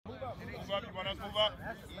up? You want us to move up?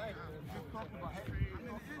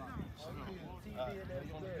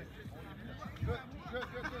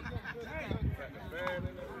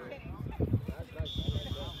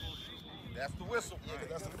 That's the whistle. Yeah,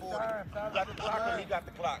 that's the 40. You got the clock or he got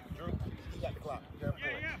the clock, Drew? He got the clock. Y'all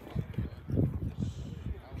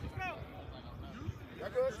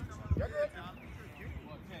good? Y'all good?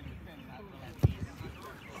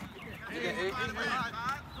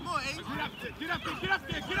 Come on, Ace. Get up there. Get up there. Get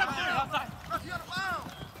up there. Russ, you got a foul.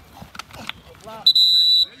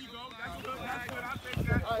 There you go. That's good. That's good. I'll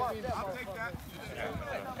take that. I'll take that.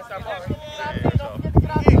 That's our ball, right?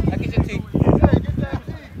 I get your team. Get that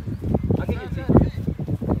team. I get your team.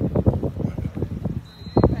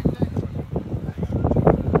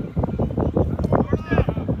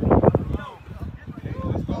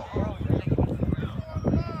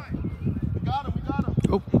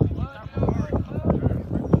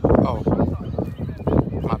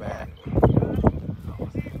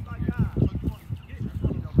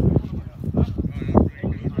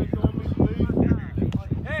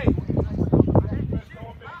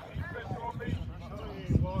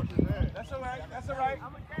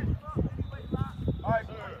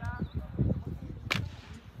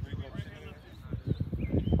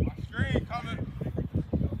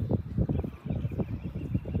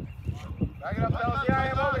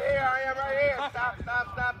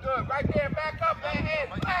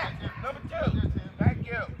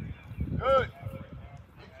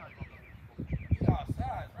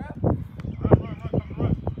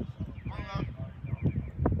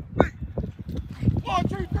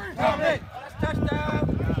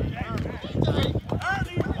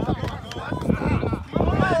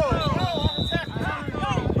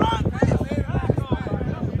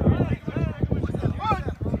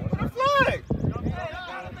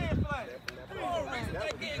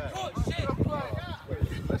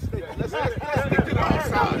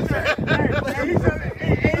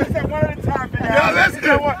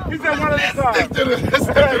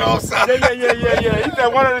 Yeah. He said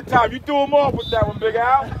one at a time. You threw him off with that one, Big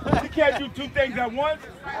Al. You can't do two things at once.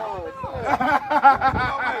 Yeah.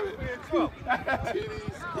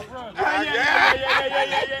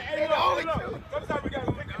 Hey, look. Sometimes we got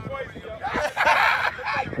to pick the poison.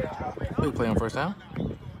 We play on first down.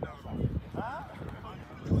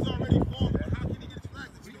 It was already formed. How can he get his flag?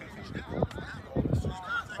 He reached out. As soon as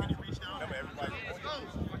contact and he reached out. Remember, everybody.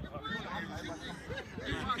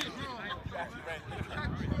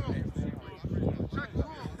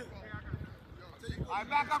 All right,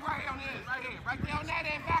 back up right on this, right here. Right there on that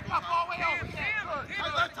end, back up all the way over there.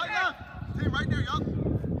 Tight down. Team right there, y'all.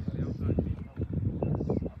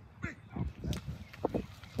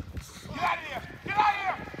 Get out of here. Get out of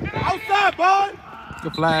here. Get out outside, boy.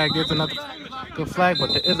 Good flag. There's another good flag,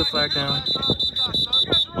 but there is a flag down.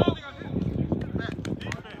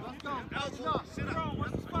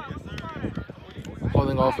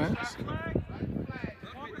 Holding offense.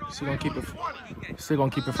 Still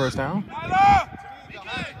gonna keep it first down.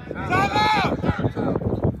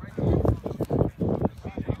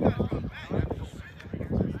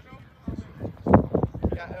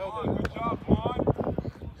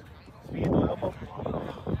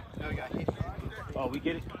 Oh, we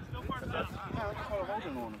get it?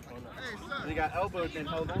 They got elbows and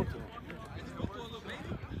held on to him.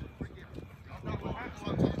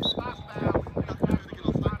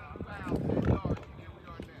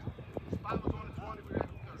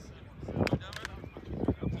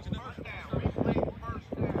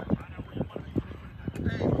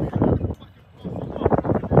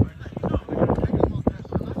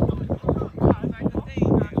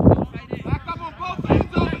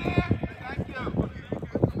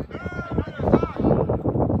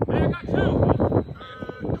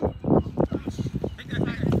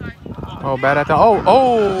 Oh, bad at the. Oh.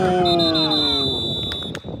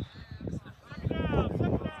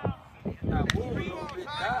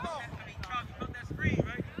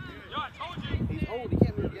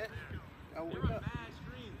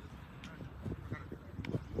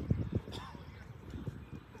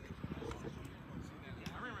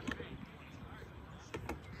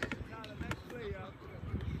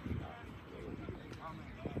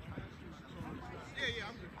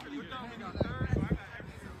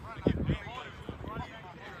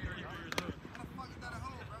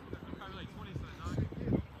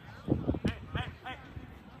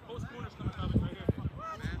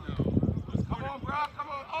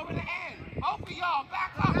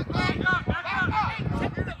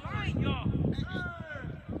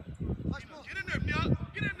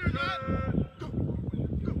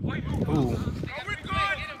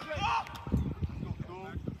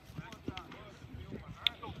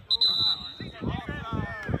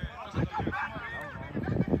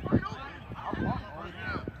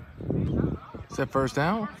 Said first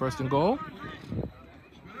down, first and goal.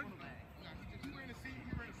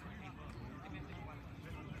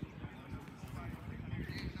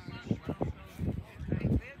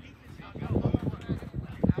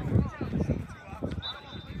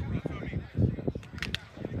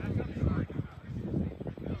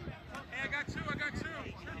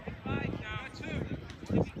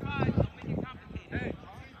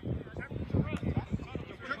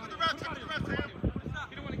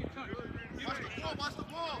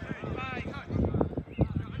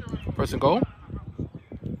 First and goal.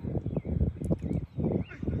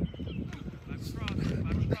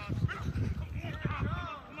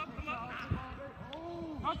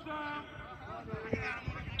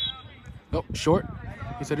 Nope, short.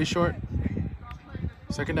 He said he's short.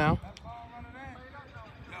 Second down.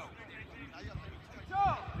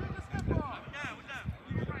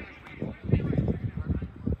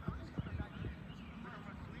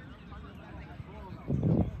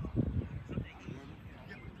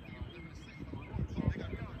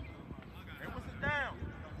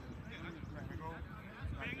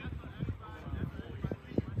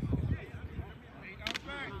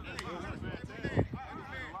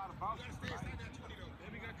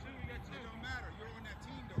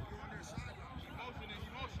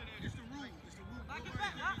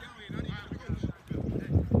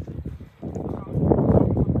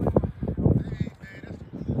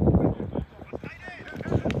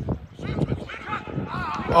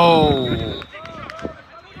 Oh.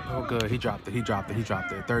 Oh, good. He dropped it. He dropped it. He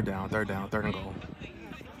dropped it. Third down, third and goal.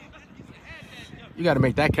 You got to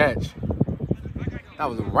make that catch. That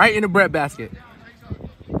was right in the breadbasket.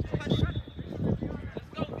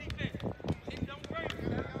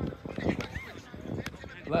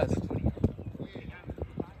 Bless.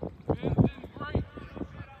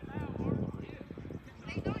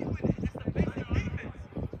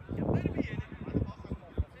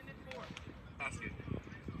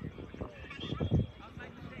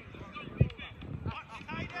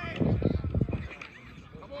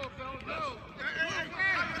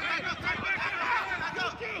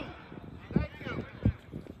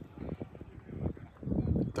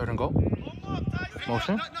 Third and goal.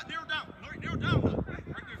 Motion.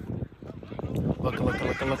 Looking.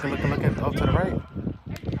 Off to the right.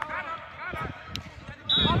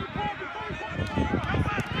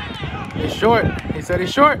 He's short. He said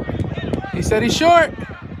he's short. He said he's short.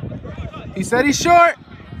 He said he's short.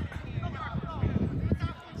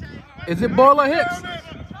 Is it ball or hips?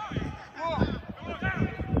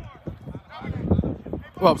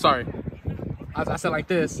 Well, I'm sorry. I said like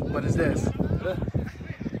this, but it's this.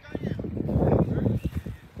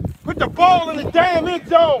 Put the ball in the damn end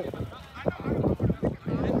zone.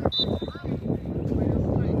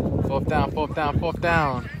 Fourth down.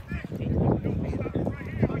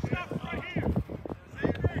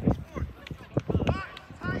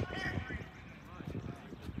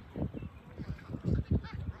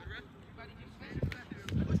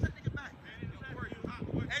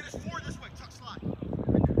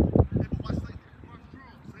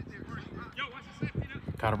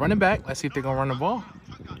 Got a running back. Let's see if they're going to run the ball.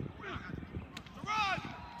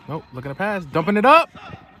 Nope, looking to pass. Dumping it up.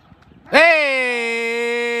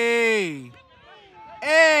 Hey!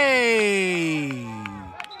 Hey!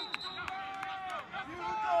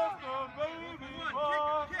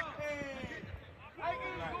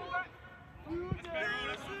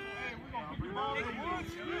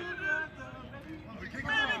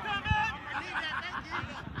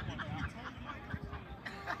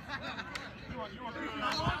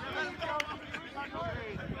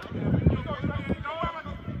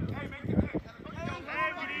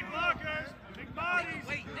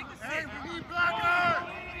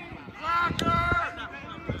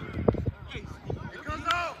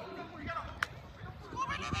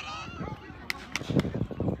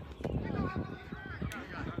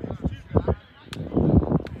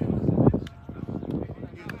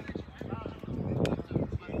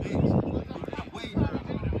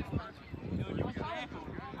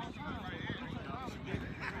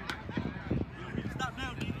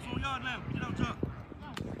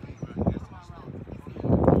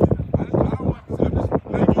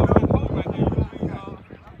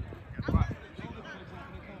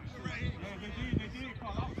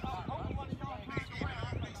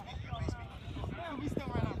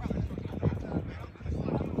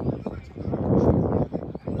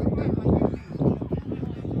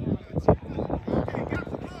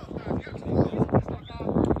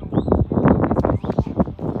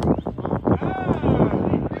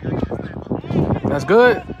 That's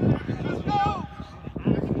good.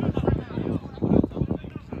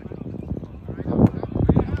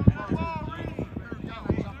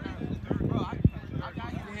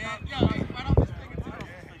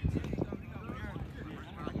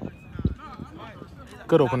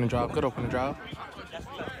 Good opening drive. Good opening drive.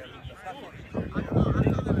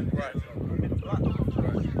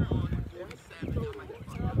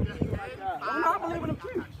 I'm not believing him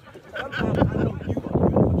too.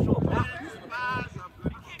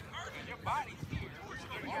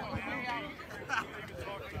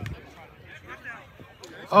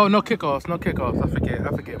 Oh, no kickoffs. No kickoffs. I forget.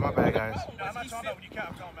 My bad, guys. I'm not talking about when you count.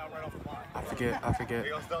 I'm talking about right off the line. I forget.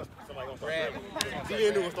 Somebody gonna start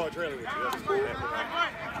DN will start trailing with you.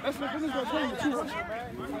 That's what business gonna train with you.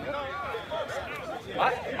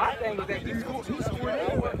 My thing was that he scored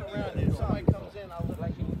anyway. Somebody comes in, I look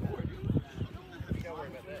like he scored.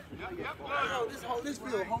 This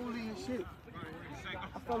field holy as shit.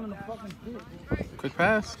 I fell in the fucking pit. Quick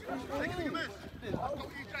pass.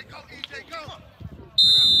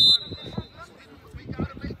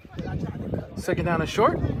 Second down and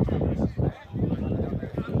short.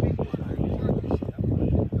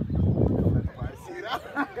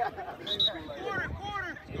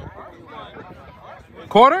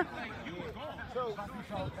 Quarter? I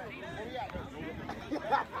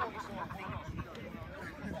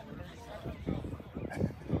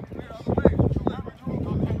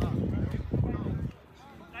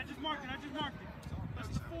just marked it. That's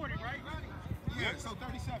the 40, right? Yeah, so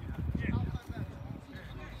 37. Yeah.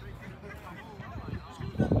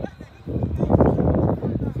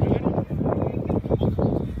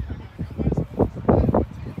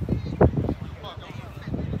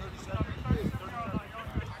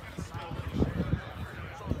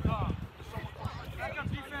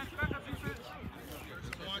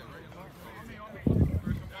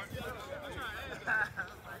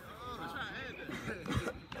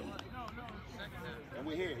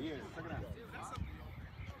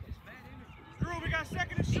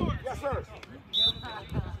 Yes, sir.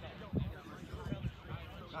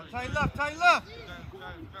 Tight left, tight left.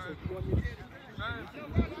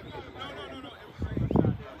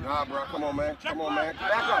 Nah, bro, come on, man. Come on, man.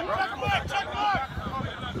 Back up, bro. Come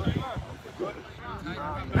on.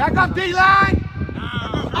 Back up, D-line!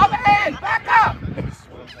 Up ahead! Back up!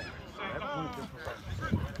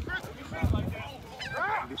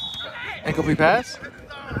 Incomplete pass.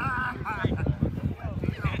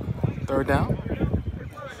 Third down.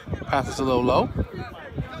 Pass is a little low.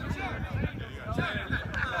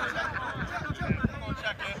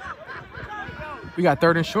 We got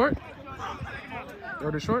third and short.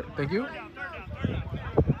 Third and short. Thank you. Hey,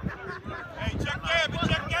 check Gavin.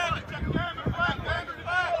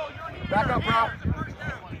 Back up, bro.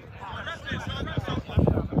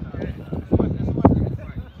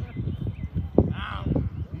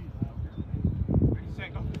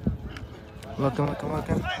 Looking.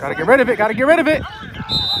 Gotta get rid of it.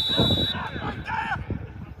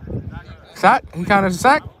 Sack. He counted as a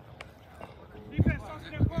sack.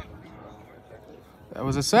 That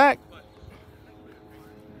was a sack.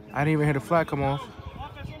 I didn't even hear the flag come off.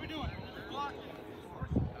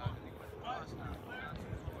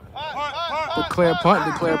 Declare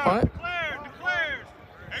punt.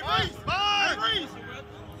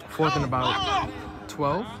 Fourth and about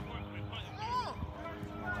 12.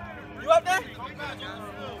 You up there?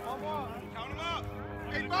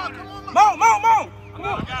 Hey, Bob, come on. Mo! Come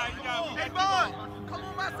on. Hey, Bob, come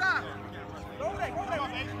on my side. Go there.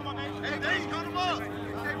 Come on, Hey, Reese, come on the ball.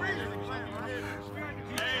 Hey, Reese.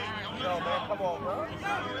 Yo, man, come on, bro.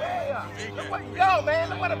 Yo, man,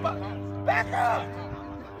 look what the back up.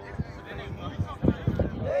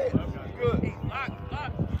 Hey, good. Lock.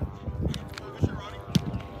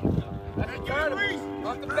 That's the turn.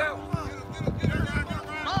 Off the belt.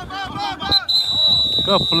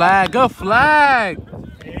 Good flag.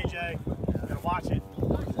 Hey, AJ, gotta watch it.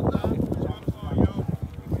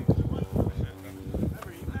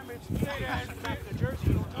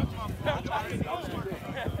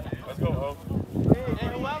 Let's go, Ho.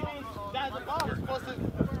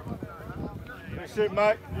 Good shit,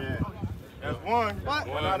 Mike. Yeah. That's one.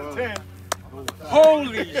 One out of 10.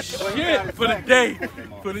 Holy shit! For the day. Yeah,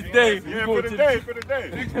 for the day.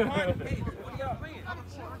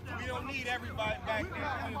 We don't need everybody back there.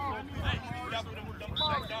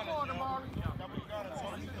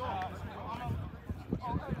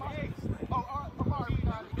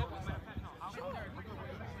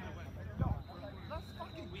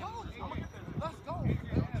 Let's go.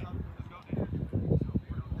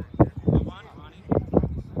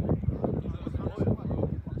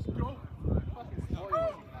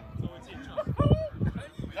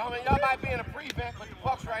 Y'all might be in a prevent, but the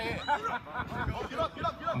puck's right here. Get up.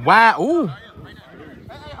 Wow. Ooh.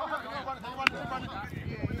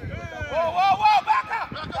 Whoa, back up.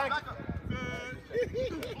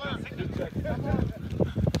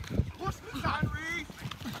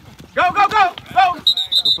 go, go, go.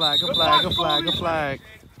 Good flag, good flag, good flag, good flag.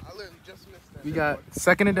 We got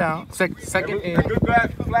second and down. Second and. Good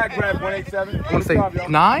flag grab, 187. I want to say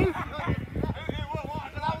 9.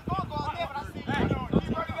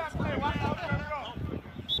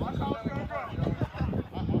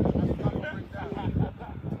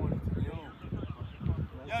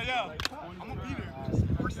 Yeah. I'm gonna be there.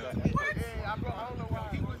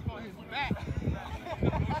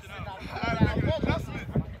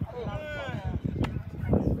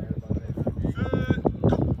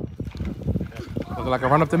 Looking like a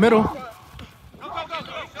run up the middle.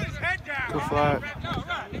 Good flag.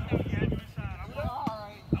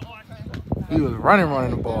 He was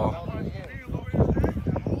running the ball. He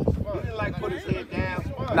didn't like put his head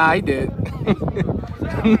down. Nah, he did.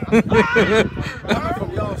 I'm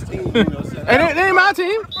from y'all's team, you know what I'm saying? And it ain't my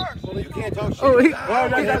team. Well, you can't talk shit. Oh, he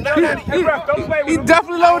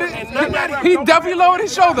definitely lowered it. He definitely lowered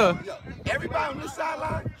his shoulder. Everybody on this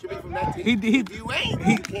sideline should be from that team. He if you ain't,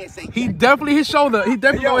 you can't say He definitely his shoulder. He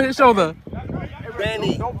definitely lowered his shoulder.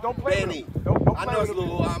 Benny. I know it's I'm a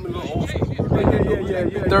little old school. Yeah.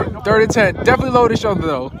 3rd and 10. Definitely lowered his shoulder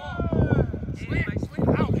though.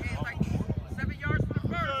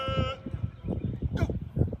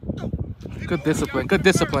 Good discipline. Good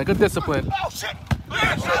discipline. Good discipline.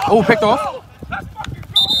 Oh, picked off.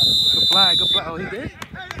 Good flag. Good flag. Oh, he did?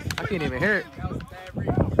 I can't even hear it.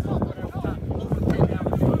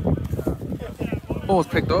 Ball was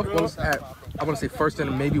picked off. Ball was at, I want to say 1st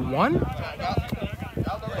and maybe 1.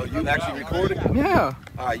 Oh, you actually recorded? Yeah.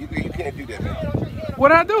 All right, you can't do that, man.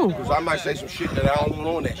 What'd I do? Because I might say some shit that I don't want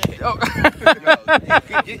on that shit. Oh.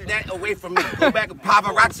 Get that away from me. Go back to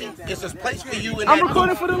paparazzi. It's a place for you in I'm that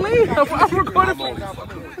recording for the league. I'm recording for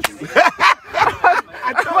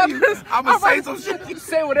I told you, I'm going to say some shit.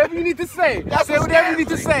 Say whatever you need to say. Say whatever you need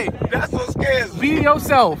to say. That's what scares me. Be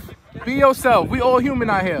yourself. Be yourself. We all human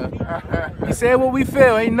out here. We say what we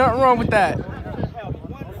feel. Ain't nothing wrong with that.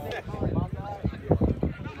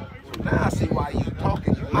 Now I see why you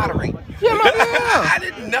talking. You moderate. Yeah. I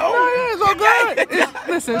didn't know. No, yeah, it's all good.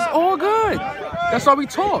 Listen, it's all good. That's why we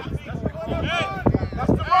talk.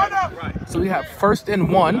 So we have 1st and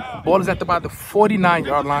 1. Ball is at about the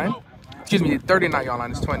 49-yard line. Excuse me, the 39-yard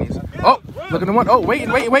line. It's 20s. Oh, look at the one. Oh,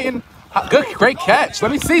 waiting. Good, great catch.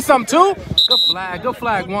 Let me see some too. Good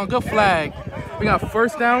flag, one. Good flag. We got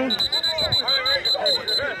 1st down.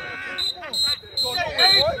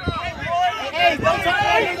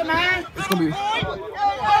 It's gonna be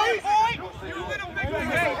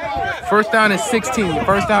 1st down is 16.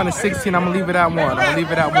 1st down is 16. I'm gonna leave it at 1.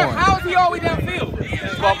 How is he always downfield?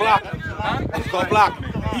 It's called blocking. It's called blocking.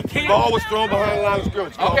 The ball was thrown behind the line of scrimmage.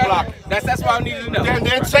 It's called blocking. That's why I needed to know.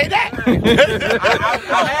 Then say that. I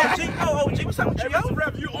had Chico. G, what's up with you? Mr.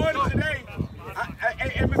 Rep, you on it today.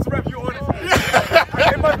 Hey, Mr. Rep, you on it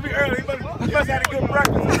today. It must be early. He must have had a good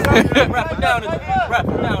breakfast. Wrap it down.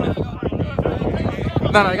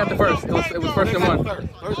 No, I got the first. It was 1st and 1.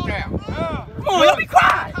 First down. Come on, let me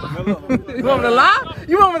cry. You want me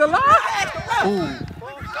to lie? Ooh.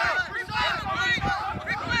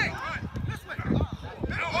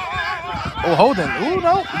 Oh, holding. Ooh,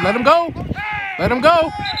 no. Let him go.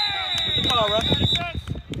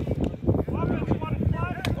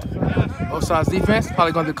 Offsides defense.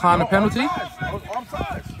 Probably going to decline the penalty.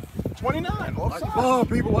 Offsides. 29. Offsides. Oh,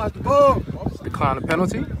 people watch the ball. Decline the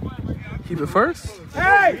penalty. Keep it 1st.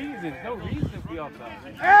 Hey! No reason to be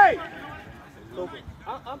offside. Hey!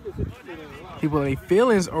 People in their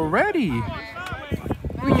feelings already. You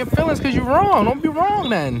in your feelings because you're wrong. Don't be wrong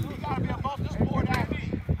then.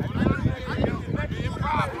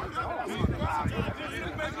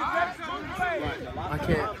 I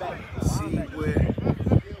can't see where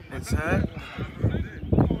it's at.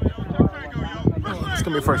 It's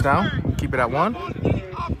going to be 1st down. Keep it at 1.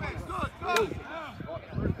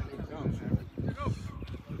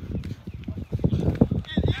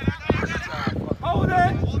 Hold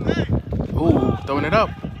it! Ooh, throwing it up.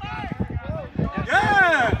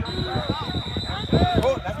 Yeah!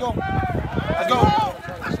 Oh, let's go.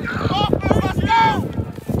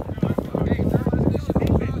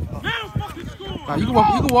 Nah, you can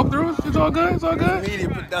walk through. It's all good. Media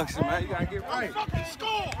production, man. You gotta get right.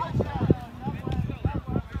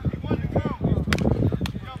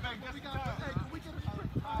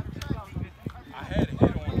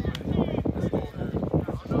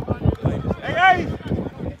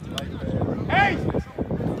 Hey!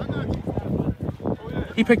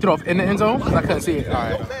 He picked it off in the end zone. I couldn't see it. All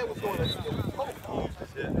right.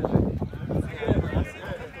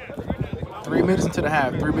 3 minutes into the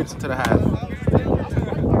half. 3 minutes into the half.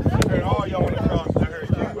 I heard all y'all in the crowd. I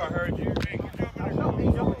heard you.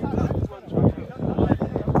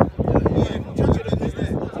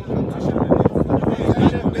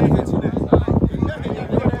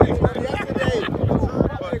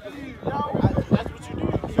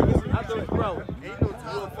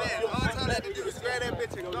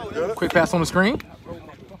 Quick pass on the screen.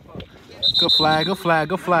 Good flag, good flag,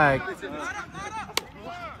 good flag.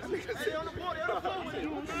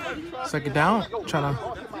 Second down. Trying to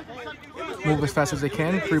move as fast as they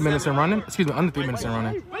can. 3 minutes in running. Excuse me, under 3 minutes in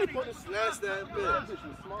running.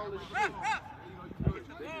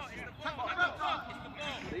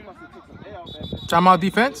 Timeout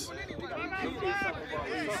defense.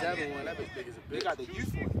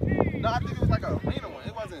 No, I think it was like a arena one.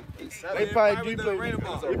 It wasn't 8-7. They probably do play arena with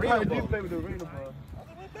ball. the arena ball. Play with the arena ball.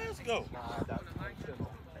 Let's go.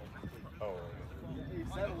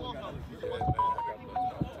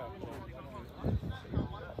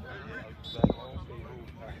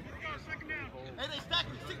 Hey, they stacked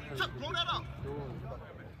it. Chuck, blow that up.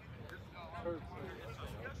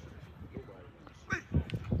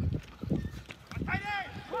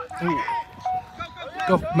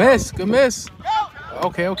 Go, miss, good miss.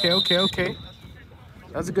 Okay, okay, okay, okay.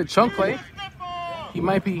 That's a good chunk play. He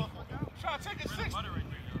might be.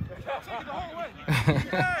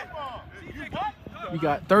 We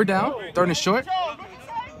got third down, third and short.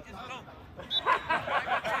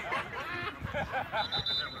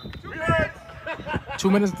 Two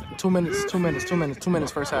minutes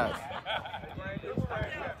first half.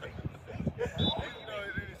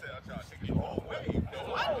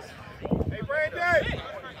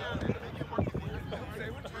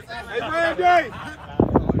 Hey, Randy!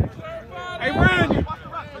 Hey, Randy!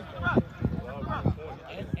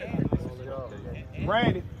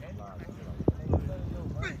 Randy!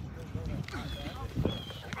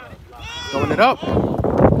 Throwing it up.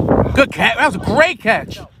 Good catch. That was a great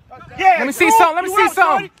catch. Yeah, Let me see some. Let me see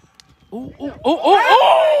some. Ooh, ooh, ooh, ooh,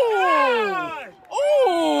 ooh.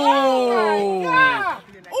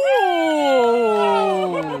 Ooh.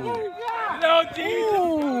 No, Jesus.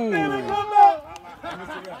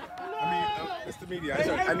 It's the media.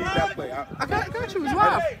 I need that play. I got you. It's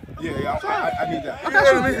live. Yeah, I need that. I got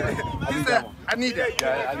you. He said, I need that.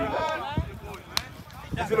 Yeah, I need that.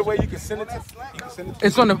 Is it a way you can send it to? You can send it to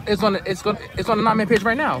It's on the 9-man page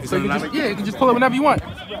right now. So you can just, you can just pull it whenever you want.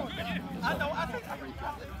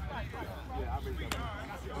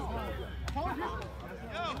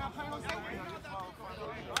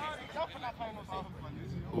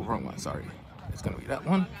 Oh, wrong one. Sorry. It's gonna be that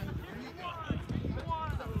one.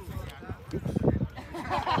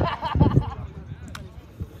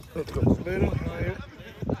 Let's go. Little higher.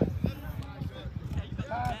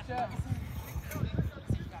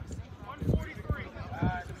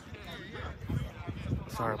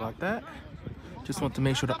 Sorry about that. Just want to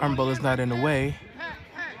make sure the umbrella's not in the way.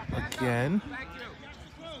 Again.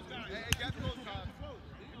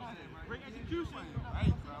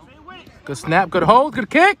 Good snap, good hold, good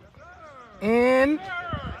kick. And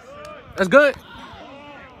that's good.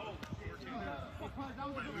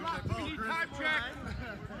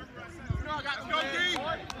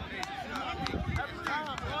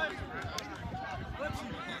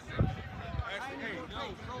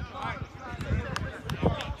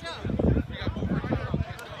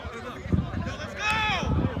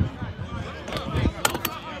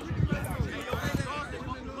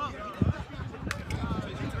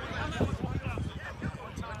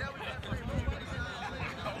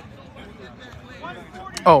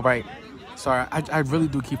 Oh, right. Sorry, I really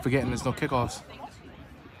do keep forgetting there's no kickoffs.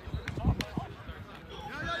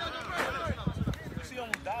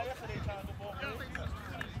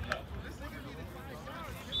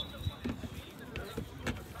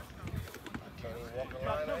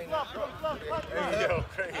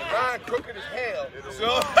 Ryan crooked as hell.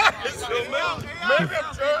 So maybe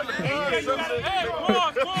I'm trying to find something.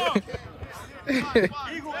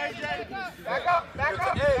 Eagle, AJ. Back up, back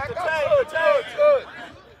up, Hey, back good up. time, good.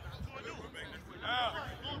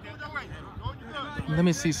 Let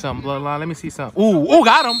me see some, Bloodline. Let me see some. Ooh, ooh,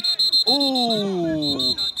 got him.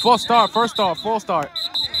 Ooh. False start, first start, false start.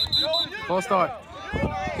 False start.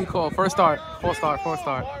 He called first start, false start, false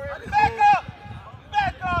start. Back up!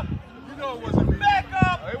 Back up! You know it wasn't me. Back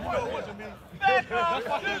up! You know it wasn't me. Back up! That's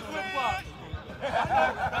why he flip-flops.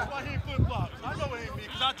 That's why he flip-flops. I know it ain't me,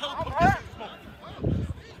 because I told him to get some smoke.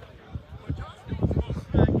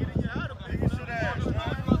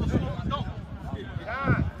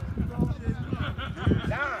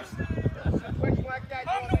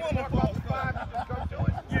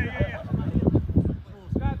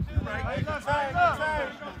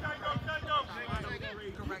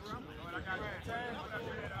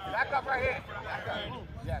 Back up right here. Back up.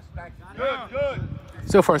 Yes, thank you. Good, good.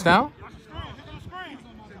 Still first down.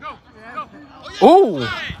 Ooh,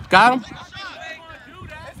 got him.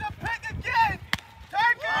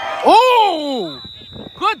 Ooh,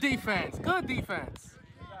 good defense, good defense.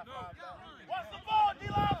 Watch the ball, D.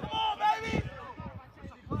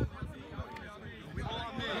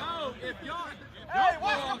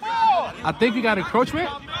 I think we got encroachment.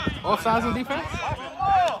 Offsides in defense.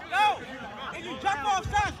 Go! If you jump off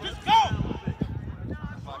sides, just go!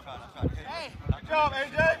 Hey, good job,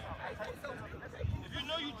 AJ. If you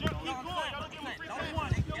know you jump, keep going. Y'all don't give him free time.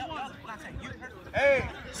 Hey.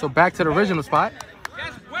 So back to the original spot.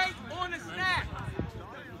 Just wait on the snap.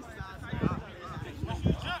 Once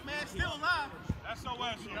you jump, man, still alive. That's so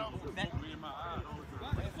well, yo.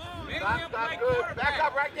 Stop, good. Back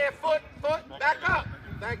up right there, foot, back up.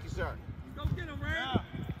 Thank you, sir. Go get him, Ram.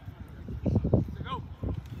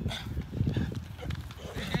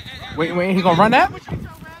 Wait, he gonna run that?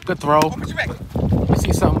 Good throw. We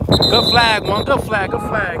see something. Good flag, one. Good flag.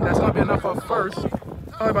 That's gonna be enough for first.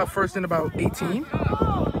 Probably about first in about 18.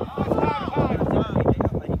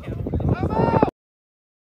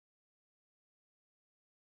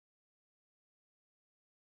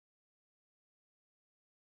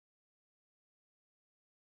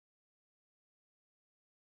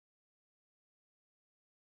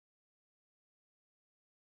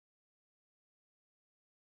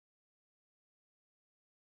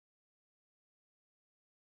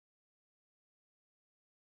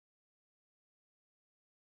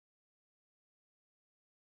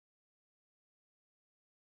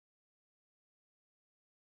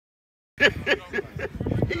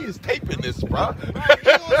 He is taping this, bro.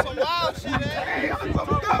 Some wild shit, man.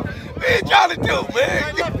 Man, Johnny do,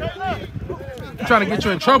 man. He's trying to get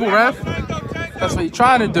you in trouble, ref. That's what he's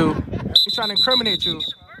trying to do. He's trying to incriminate you.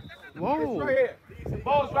 Whoa. Right here.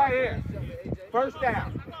 Ball's right here. First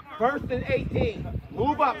down. First and 18.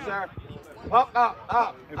 Move up, sir. Up.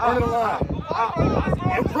 In front of the line.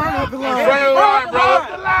 In front of the line. In front of the line, bro. Up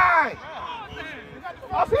the line.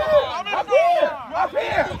 Up here.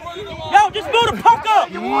 Yo, just move the puck up.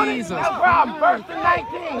 Jesus. No problem. First and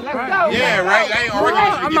 19. Let's go. Yeah, right. I ain't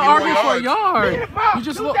arguing. I'm not arguing for a yard. You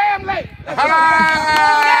just look. Damn late. Yes,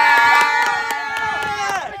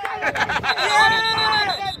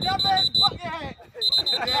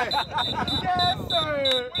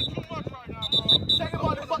 sir. Check him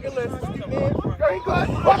on the fucking list. Very good.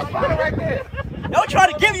 Right there. Don't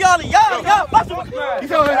try to give y'all the yard. Y'all muscle. He's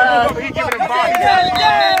giving him body.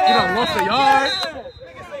 You done lost a yard.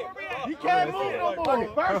 He can't move no more.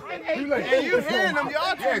 First and 18. And you hearing them,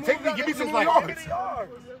 y'all? Yeah, give me some yards.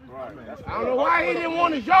 I don't know why he didn't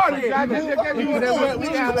want his yardage. I just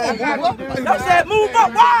Y'all said move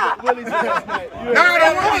up. Why?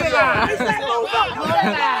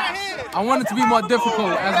 I want it to be more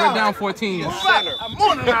difficult as we're down 14. You're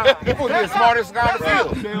the smartest guy in the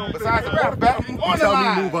field. Besides the quarterback. Tell me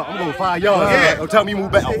move up. I'm going 5 yards. Yeah. Don't tell me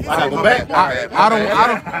move back. I gotta go back.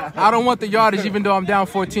 I don't want the yardage even though I'm down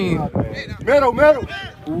 14. Middle.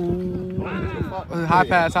 High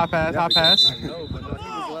pass.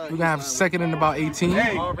 We're gonna have second and about 18.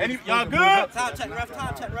 Y'all good? Time check, ref.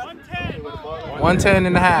 110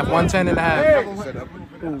 and a half. 110 and a half.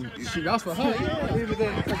 Shoot, that was for her.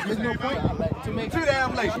 There's no point to make. Too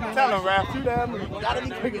damn late. Tell him, Ralph. Too damn late. Gotta be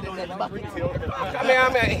quicker than that bucket. I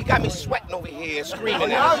mean, he got me sweating over here,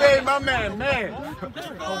 screaming. I made my man.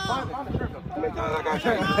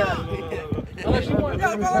 Unless you want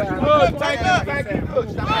to. Thank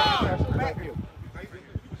you.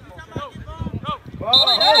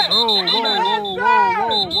 Whoa.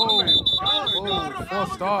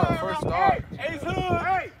 First start. Ace Hood.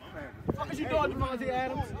 Hey. What you doing, Devontae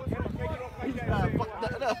Adams? He's trying to fuck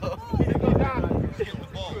that up.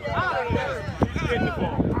 Getting the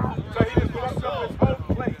ball. So he just put up his whole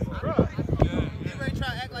place. You ain't trying to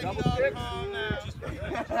act like you all calm now.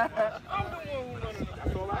 I'm the one who running.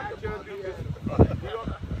 That's all I can do. The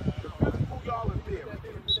physical y'all is there.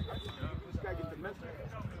 This guy gets the mental.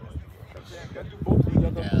 Got to do both of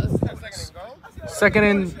them. Second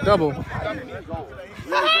and double.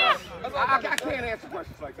 I can't answer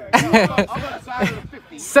questions like that. I'm on the side of the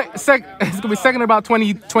 50. It's gonna be second and about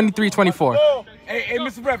 23, 24. Hey,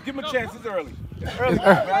 Mr. Ref, give him a chance. It's early.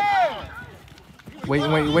 Wait,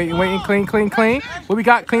 clean. What we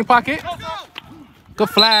got? Clean pocket. Good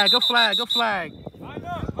flag. Hey,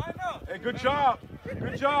 good job.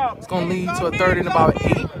 It's gonna lead to a third and about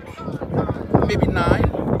 8, maybe 9.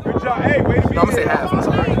 Good job. Hey, wait a minute. No, I'm gonna say half. I'm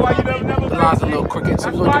sorry. Why you never The line's a little crooked, so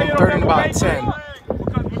we're looking at third and about 10.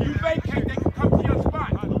 Because when you vacate, they can come to your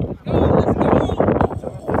spot.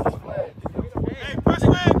 Hey, press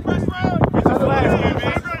red. Get your flag,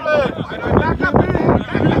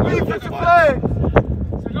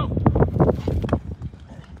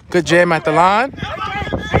 Good jam at the line.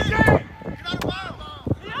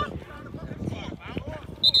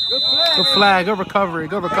 Good flag. Good recovery.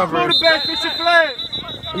 Quarterback, get your flag.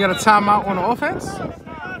 You got a timeout on the offense.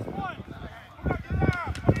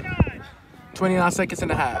 29 seconds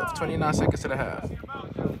and a half. 29 seconds and a half.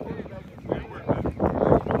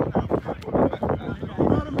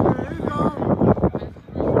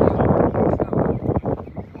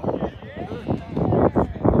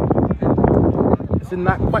 Is it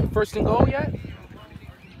not quite first and goal yet?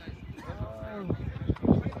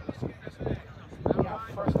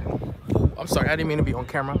 I'm sorry, I didn't mean to be on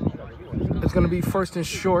camera. It's going to be first and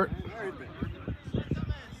short.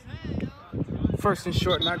 First and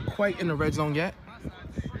short, not quite in the red zone yet.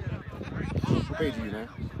 What page are you, man?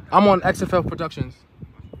 I'm on XFL Productions,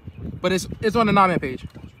 but it's on the 9-man page.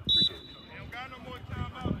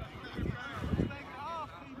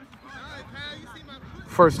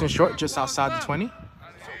 First and short, just outside the 20.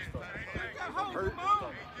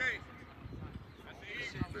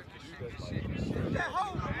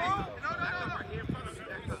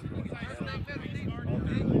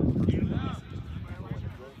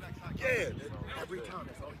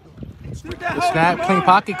 The snap, clean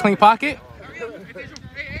pocket, clean pocket.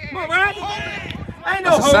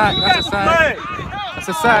 That's a sack, that's a sack. That's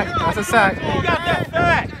a sack, that's a sack. You got that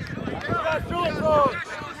sack.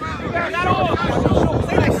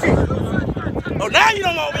 Oh, now you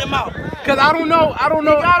don't open your mouth. Cause I don't know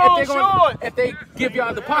if they give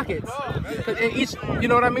y'all the pockets. Cause in each, you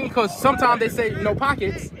know what I mean? Cause sometimes they say no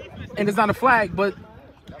pockets, and it's not a flag, but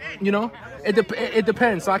you know, it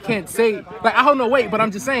depends. So I can't say like I don't know. Wait, but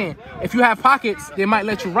I'm just saying if you have pockets, they might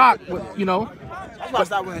let you rock. With, you know. That's why I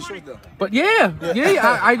stopped wearing shorts though. But yeah,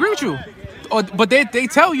 I agree with you. But they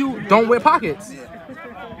tell you don't wear pockets.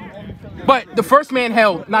 But the first man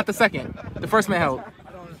held, not the second. The first man held.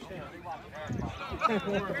 Every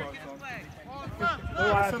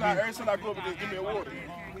time I go up and give me a water.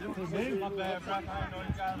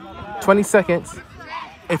 20 seconds.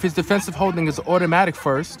 If his defensive holding is automatic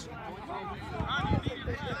first.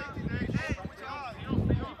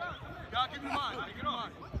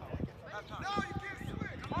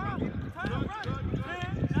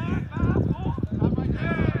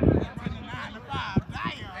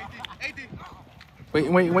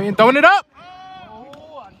 Wait, throwing it up.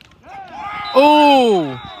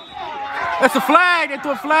 Oh, that's a flag. They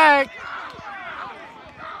threw a flag.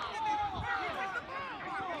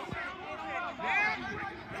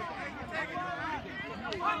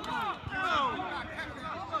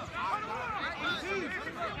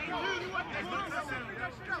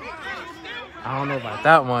 I don't know about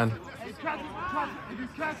that one.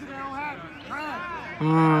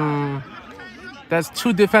 That's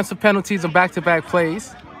 2 defensive penalties on back-to-back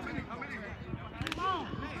plays.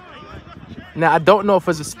 Now, I don't know if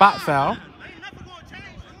it's a spot foul.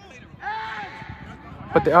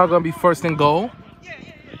 But they are going to be first and goal.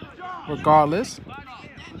 Regardless.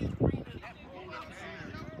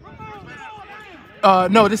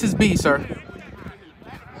 No, this is B, sir.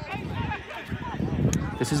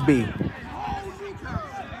 This is B.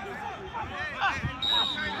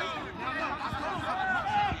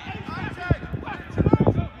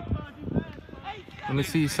 Let me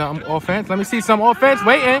see some offense. Let me see some offense.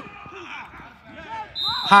 Waiting.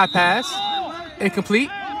 High pass. Incomplete.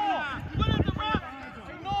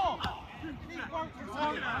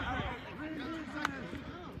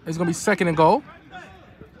 It's going to be second and goal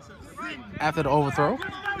after the overthrow.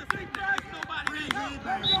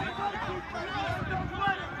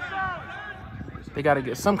 They got to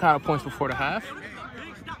get some kind of points before the half.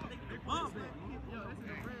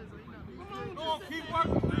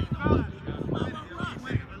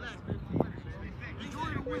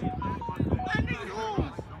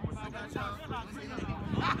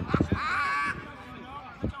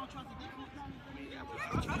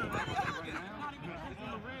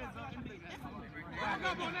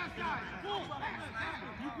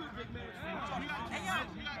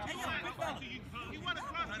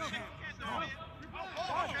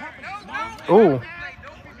 Oh,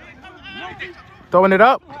 throwing it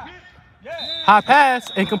up. High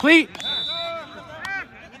pass, incomplete.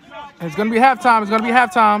 It's going to be halftime. It's going to be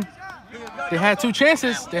halftime. They had 2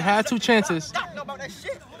 chances. They had 2 chances.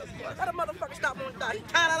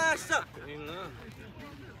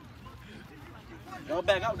 Go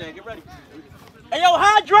back out there. Get ready. Hey, yo,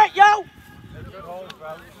 hydrate, yo.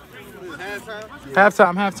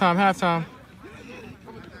 Halftime.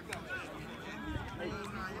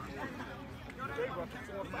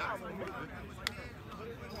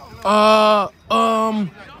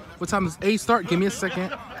 What time does A start? Give me a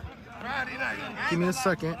second.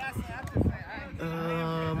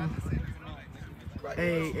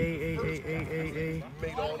 A.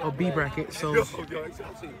 Oh, B bracket. So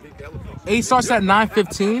A starts at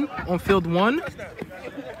 9:15 on field 1.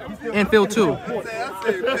 and field 2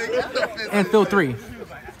 and field 3.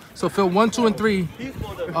 So field 1, 2, and 3,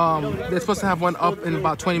 they're supposed to have one up in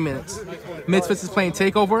about 20 minutes. Misfits is playing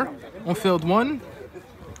Takeover on field 1.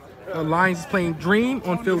 Lions is playing Dream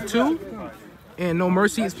on field 2. And No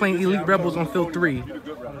Mercy is playing Elite Rebels on field 3.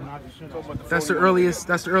 That's the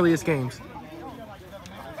earliest games.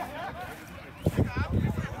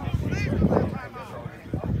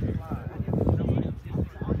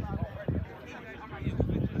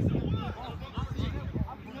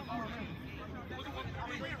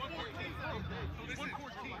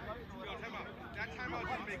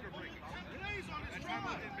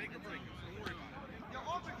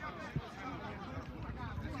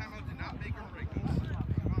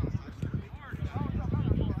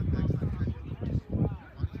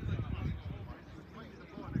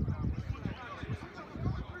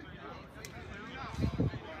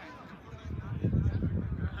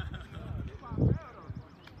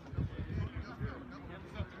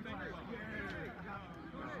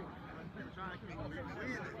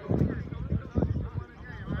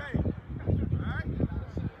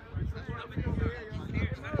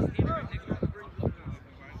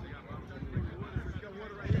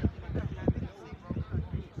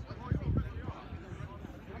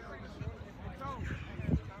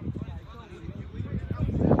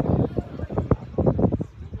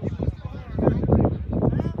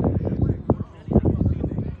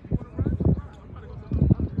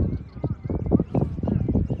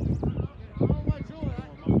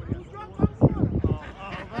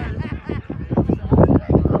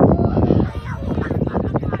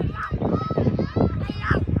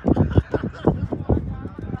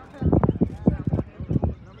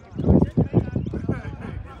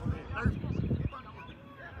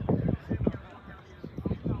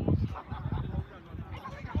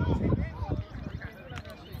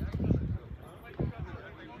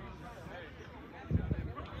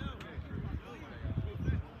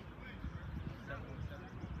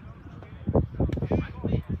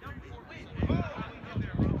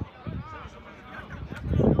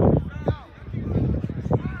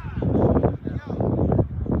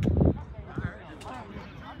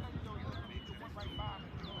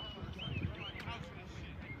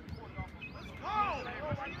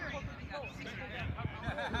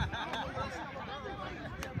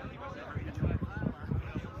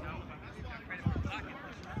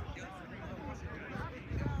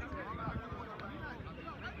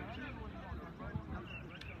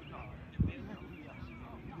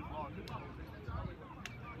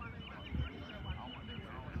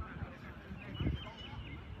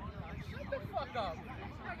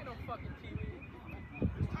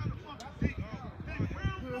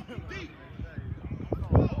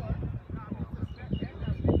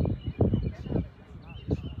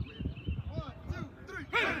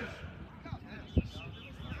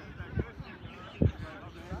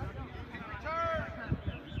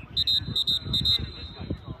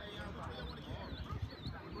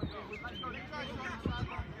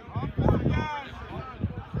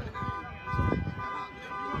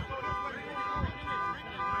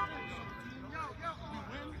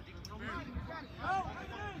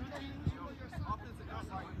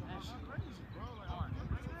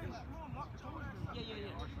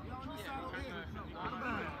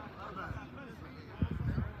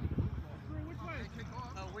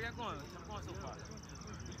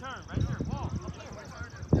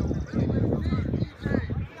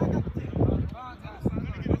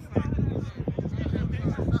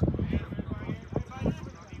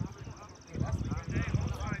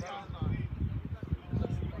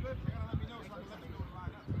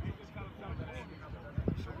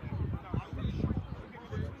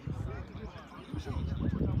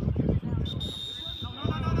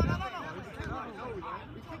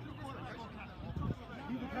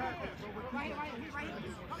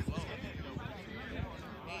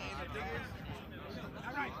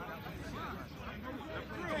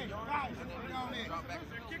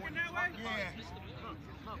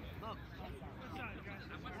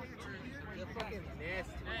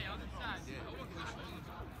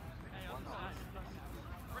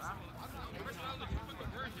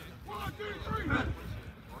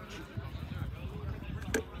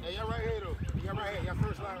 Hey, y'all right here though. Y'all right here. Y'all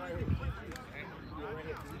first line right here. Right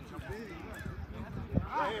here.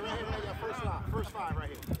 Right here. Y'all first line. First five right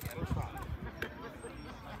here. First five.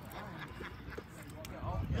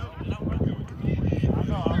 I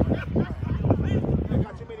know. I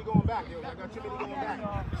got too many going back, yo. I got too many going back.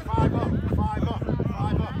 5 up. 5 up.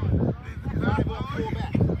 5 up. 5 up. 4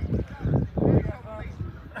 back.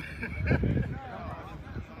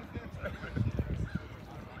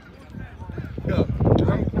 Go.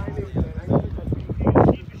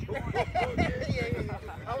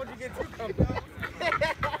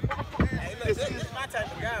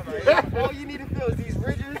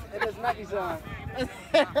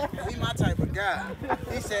 forgot.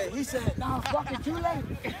 He said, no, fuck it, too late.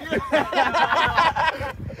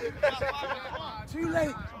 Too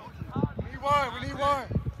late. We need one.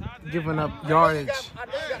 Giving up yardage.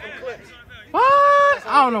 What?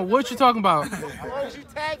 I don't know what you're talking about.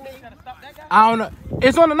 I don't know.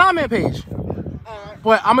 It's on the 9-man page.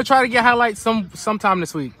 But I'm gonna try to get highlights sometime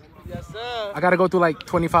this week. Yes, sir. I gotta go through like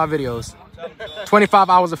 25 videos, 25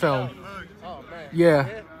 hours of film.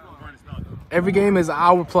 Yeah. Every game is an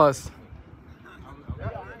hour plus.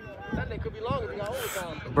 Sunday could be longer. We got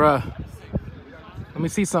overtime. Bruh. Let me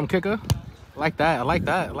see some kicker. Like that. I like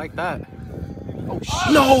that. I like that. Oh,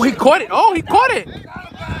 no, he caught it. Oh, he caught it.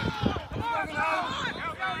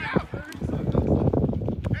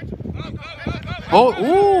 Oh,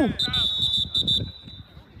 ooh.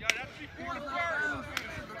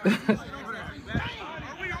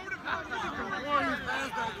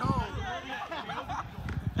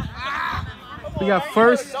 We got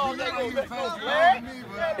first.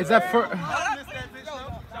 Is that first?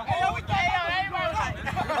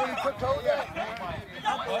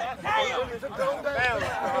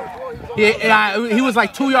 Yeah, he was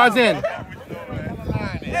like 2 yards in. He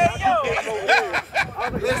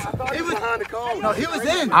was behind the cone. No, he was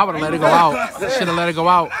in. I would have let it go out. Should have let it go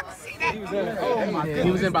out. Yeah, he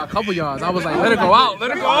was in about a couple yards. I was like, let it go out.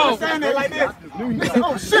 Let it go out.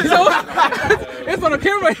 Oh, shit. It's on the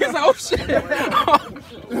camera. He's like, oh, shit.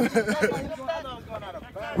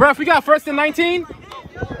 Ref, we got first and 19?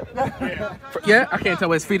 Yeah, I can't tell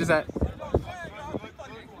where his feet is at.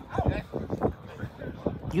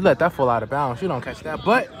 You let that fall out of bounds. You don't catch that.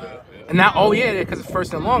 But, and now, oh, yeah, because it's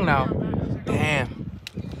first and long now. Damn.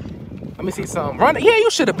 Let me see something. Run. Yeah, you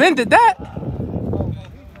should have been did that.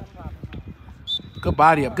 Good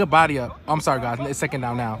body up. Good body up. Oh, I'm sorry, guys. It's second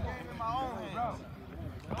down now.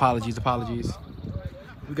 Apologies. Apologies.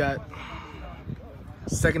 We got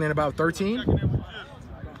second and about 13.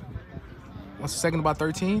 What's the second about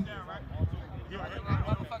 13?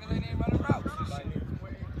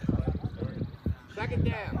 Second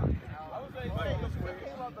down.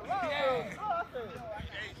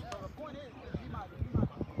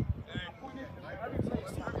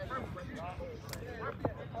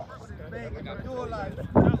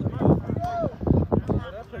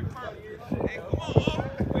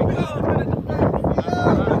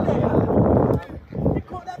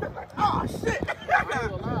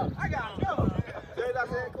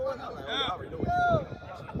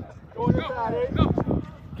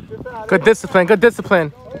 Good discipline. Good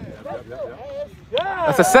discipline.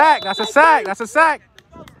 That's a sack. That's a sack. That's a sack.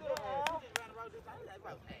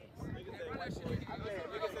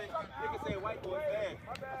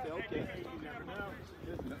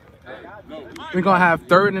 We're going to have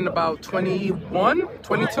third and about 21,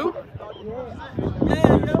 22.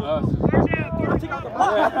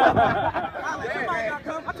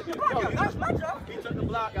 He took the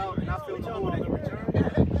block out, and I feel told it.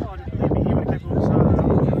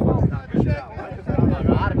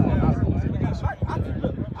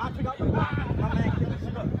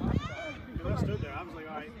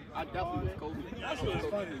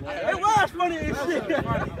 It was funny as shit.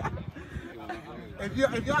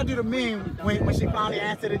 If y'all do the meme when she finally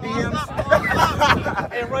answered the DMs.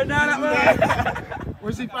 And right now that man.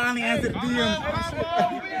 When she finally answered the DMs.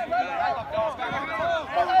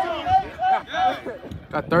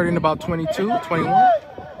 Got 30 and about 22, 21.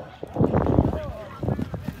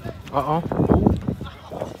 Uh-oh.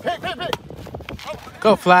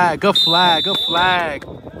 Good flag, good flag, good flag.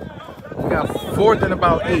 We got fourth and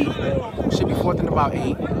about 8. Should be fourth and about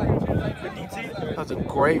 8. That's a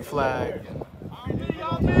great flag.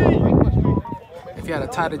 If he had a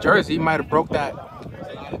tighter jersey, he might have broke that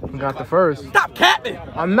and got the first. Stop capping!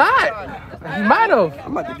 I'm not. He might have.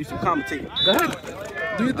 I'm about to do some commentating. Go ahead.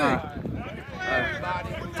 Do your thing.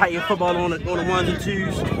 Tight your football on the ones and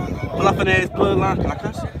twos. Bluffing ass bloodline. Can I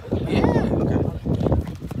cuss? Yeah. Okay.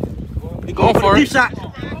 You going for it. Deep shot.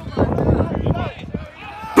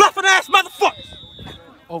 Bluffing ass motherfucker.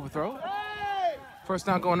 Overthrow. First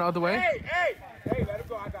down going the other way. Hey, let him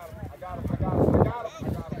go. I got him.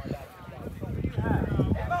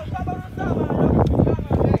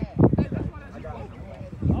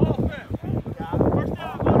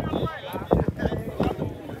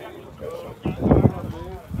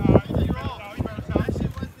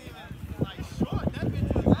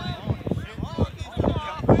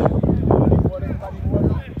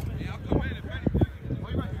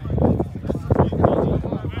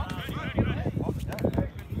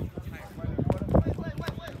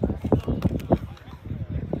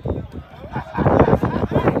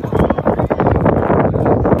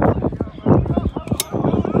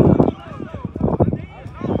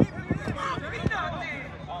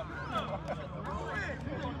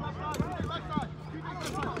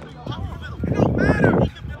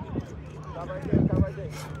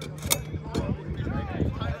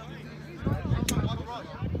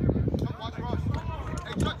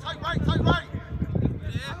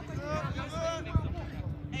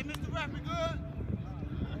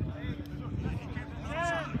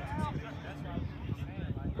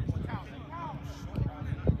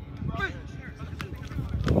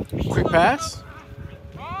 Perfect pass.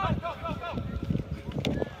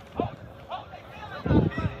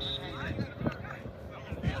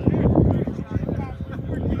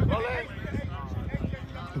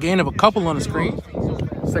 Gain of a couple on the screen.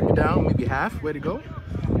 Second down, maybe half. Way to go.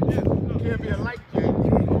 Can't be a light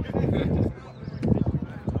game.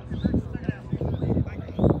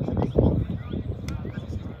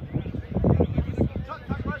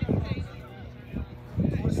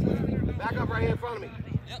 Back up right here in front of me.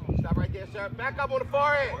 Stop right there, sir. Back up on the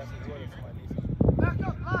far edge. Back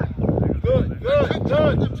up, line. Good, good,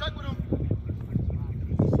 good. Check with him.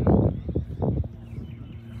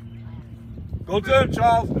 Go to him,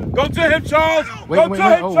 Charles. Go to him, Charles. Wait, Go wait, to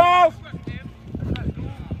wait. him, Oh. Charles.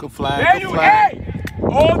 Good flag. There Good you flag. hey.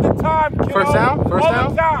 All the time, kiddo. First down? First All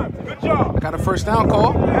down? the time. Good job. I got a first down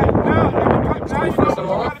call. What's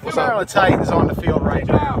up? The Titans on the field right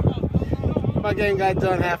now. My game got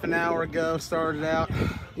done half an hour ago. Started out.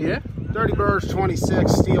 Yeah? Dirty Birds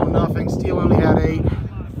 26, Steel nothing. Steel only had 8.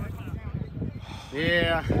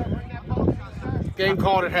 Yeah. Game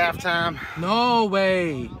called at halftime. No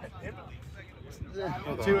way.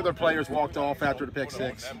 2 of their players walked off after the pick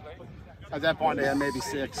 6. At that point, they had maybe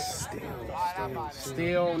 6.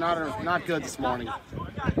 Steel, not good this morning.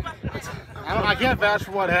 I can't vouch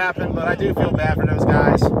for what happened, but I do feel bad for those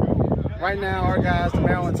guys. Right now, our guys, the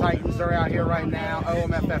Maryland Titans, they're out here right now.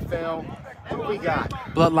 OMFFL. What we got?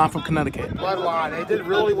 Bloodline from Connecticut. Bloodline. They did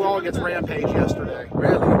really well against Rampage yesterday.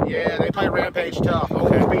 Really? Yeah, they played Rampage tough.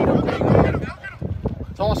 Okay. Beat them, big win.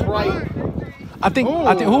 Toss right. I think, ooh,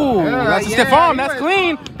 yeah, that's a yeah, stiff arm. he That's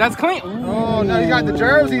went- clean. That's clean. Oh, no, you got the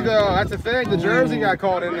jersey, though. That's the thing. The jersey got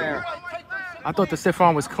caught in there. I thought the stiff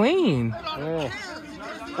arm was clean. Oh.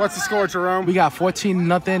 What's the score, Jerome? We got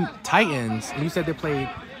 14-0 Titans. And you said they played,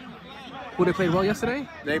 who they played well yesterday?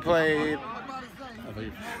 They played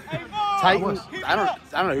Titans. I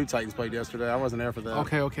don't know who Titans played yesterday. I wasn't there for that.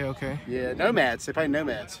 Okay. Yeah, Nomads. They played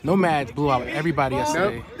Nomads. Nomads blew out everybody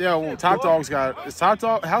yesterday. Nope. Yeah, well, Top Dogs got. Is Top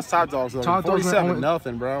Dog? How's Top Dogs looking? Top Dogs went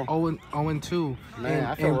 47-0, bro. 0-2. Man,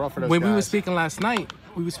 I feel rough for those when we were guys. speaking last night,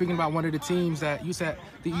 we were speaking about one of the teams that you said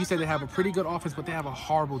they have a pretty good offense, but they have a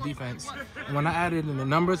horrible defense. And when I added in the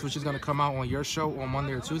numbers, which is going to come out on your show on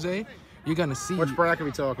Monday or Tuesday, you're going to see Which bracket are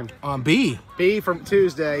we talking? B. B from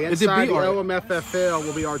Tuesday. Is it Inside B the or- OMFFL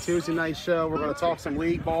will be our Tuesday night show. We're going to talk some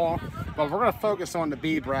league ball, but we're going to focus on the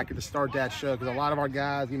B bracket to start that show because a lot of our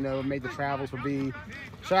guys, made the travels for B.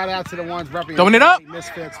 Shout out to the ones representing Throwing it up.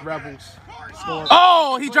 Misfits, Rebels. Score.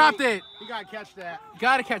 Oh, he dropped it. You got to catch that.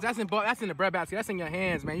 Gotta catch. That's in the bread basket. That's in your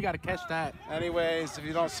hands, man. You gotta catch that. Anyways, if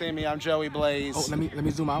you don't see me, I'm Joey Blaze. Oh, let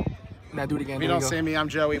me zoom out. Now do it again. If you don't see me, I'm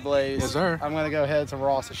Joey Blaze. Yes, sir. I'm going to go head to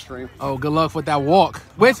Ross's stream. Oh, good luck with that walk.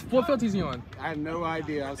 What field is he on? I have no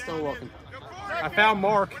idea. I'm still looking. I found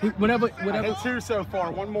Mark. Whatever. I hit 2 so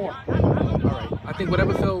far. 1 more. All right. I think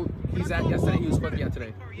whatever field he's at yesterday, he was supposed to be at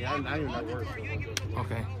today. Yeah, I don't even know where it's going.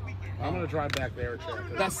 Okay. I'm going to drive back there and check.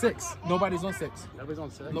 That's 6. Nobody's on 6. Nobody's on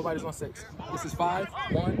 6? Nobody's on 6. This is 5.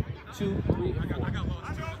 1, 2, 3, and 4.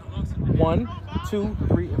 1, 2,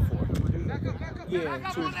 3, and 4.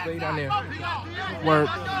 Yeah, 2 is way down there. Word.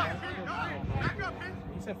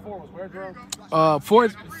 You said 4 was where, Drew?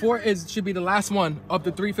 4 should be the last one of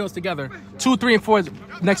the 3 fields together. 2, 3, and 4 is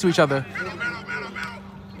next to each other.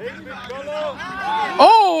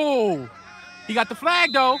 Oh! He got the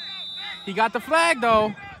flag though.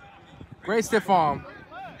 Great stiff arm.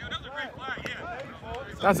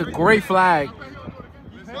 That's a great flag.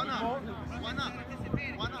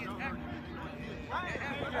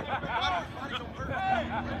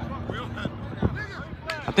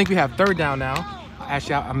 I think we have 3rd down now.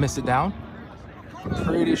 Actually, I missed it down. I'm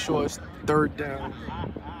pretty sure it's 3rd down.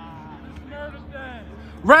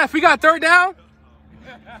 Ref, we got 3rd down?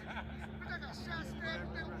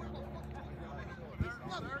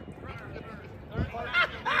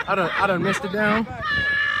 I done missed it down.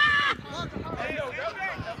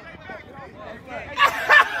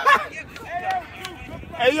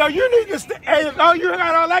 Hey, yo, you need to stay. Hey, if you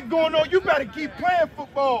got all that going on, you better keep playing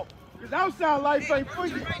football. Because outside life ain't for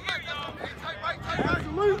you.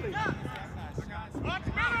 Absolutely.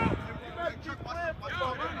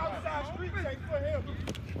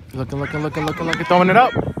 Looking, throwing it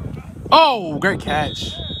up. Oh, great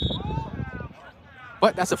catch.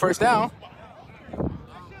 But that's a 1st down.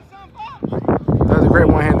 That was a great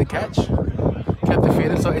one-handed catch. Kept it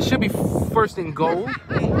faded, so it should be 1st and goal.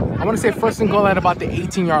 I want to say 1st and goal at about the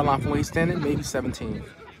 18-yard line from where he's standing, maybe 17.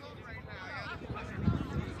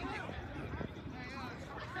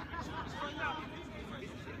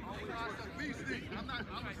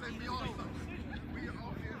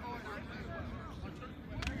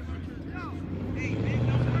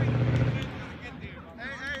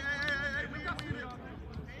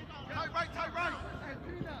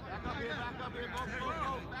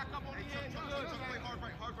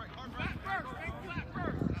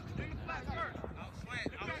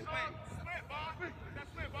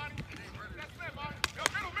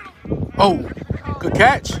 Oh, good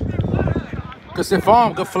catch. Good stiff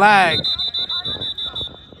arm, good flag.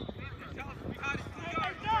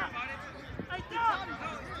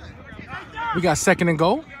 We got 2nd and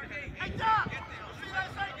goal.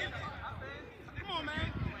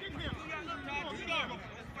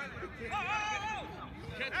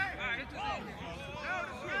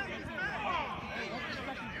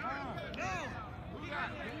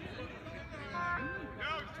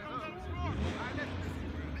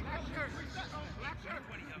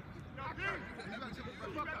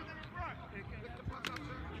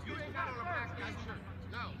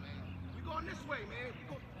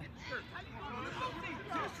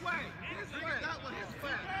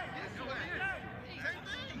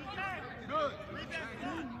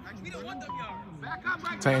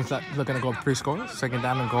 Titans looking to go 3 scores. 2nd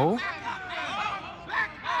down and goal.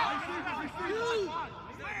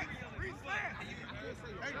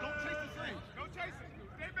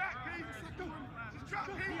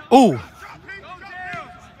 Ooh.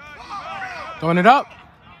 Throwing it up.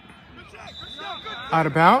 Out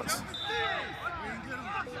of bounds.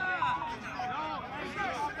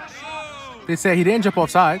 They said he didn't jump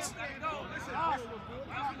off sides.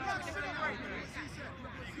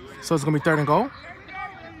 So it's going to be 3rd and goal.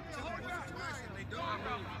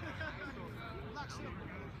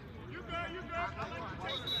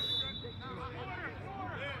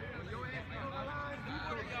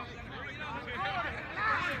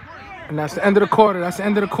 And that's the end of the quarter. That's the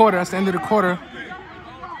end of the quarter. That's the end of the quarter.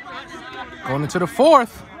 Going into the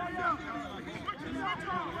 4th.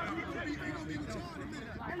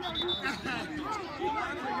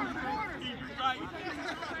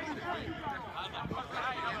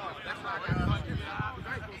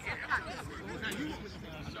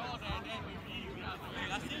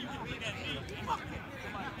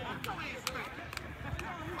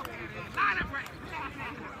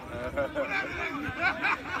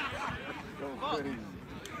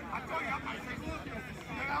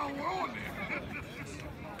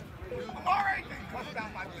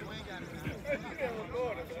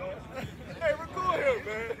 Hey, record him,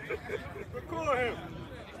 man. Record him.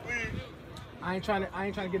 I ain't trying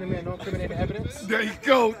to get him in no incriminating evidence. There you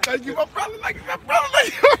go. Thank you, my brother.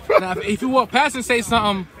 Now, if you walk past and say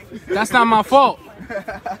something, that's not my fault.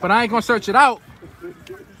 But I ain't gonna search it out.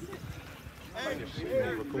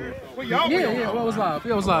 Yeah, what was live?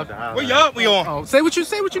 It was live. What yard we on? Oh, say what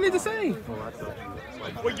you need to say.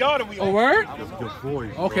 What yard are we on? A word?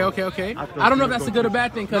 Voice, okay. I don't know if that's a good or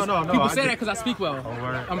bad thing because people say that because I speak well.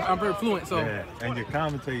 I'm very fluent, so. Yeah, and your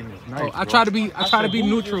commentating is nice. Oh, I try to be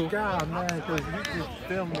neutral. God, man, 'cause you just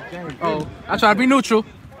film the game. Oh, I try to be neutral.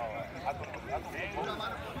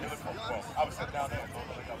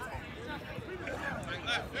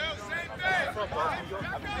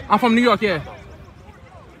 I'm from New York, yeah.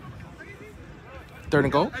 3rd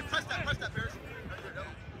and goal.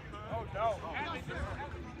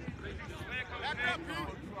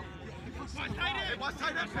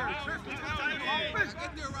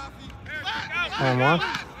 And 1.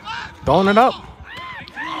 Throwing it up.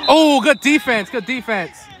 Oh, good defense. Good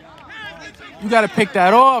defense. You got to pick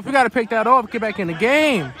that off. Get back in the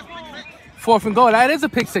game. 4th and goal. That is a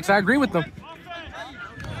pick 6. I agree with them.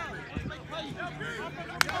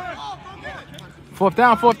 4th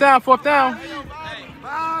down.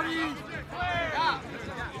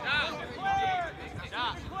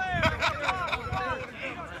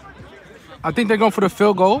 I think they're going for the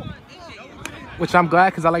field goal, which I'm glad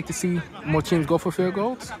because I like to see more teams go for field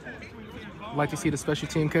goals. I like to see the special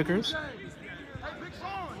team kickers.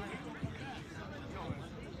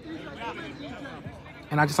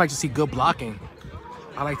 And I just like to see good blocking.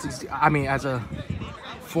 I like to see, as a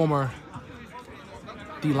former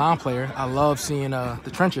D-line player, I love seeing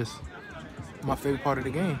the trenches. My favorite part of the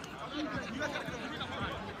game.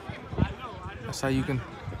 That's how you can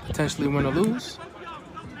potentially win or lose.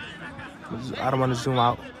 I don't want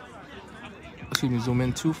to zoom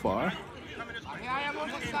in too far.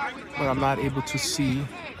 But I'm not able to see.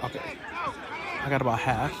 Okay. I got about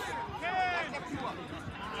half.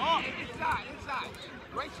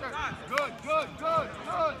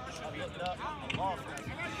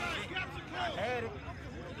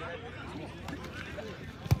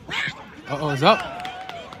 Uh-oh, it's up.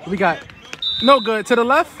 We got no good to the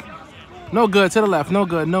left. No good to the left. No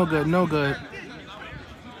good.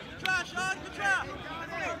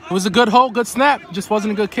 It was a good hold, good snap. Just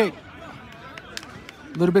wasn't a good kick.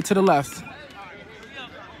 A little bit to the left.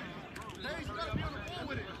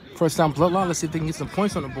 First down Bloodline. Let's see if they can get some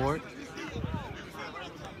points on the board.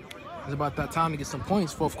 It's about that time to get some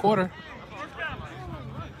points. 4th quarter.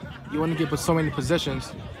 You want to get so many possessions.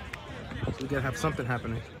 So we got to have something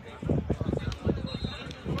happening.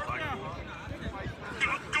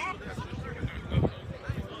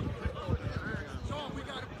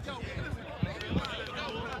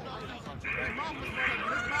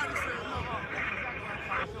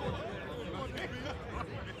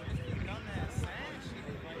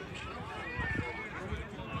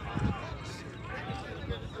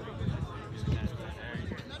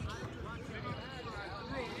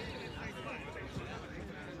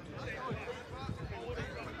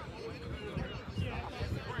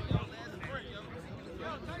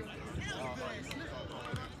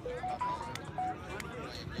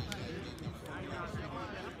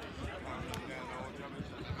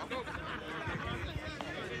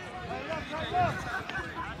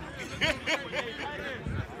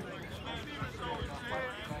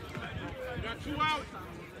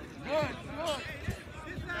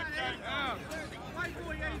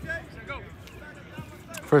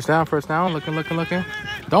 First down. Looking.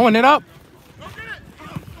 Throwing it up.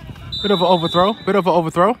 Bit of an overthrow. Don't worry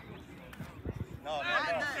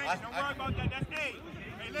about that. That's A. Hey,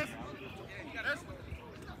 listen.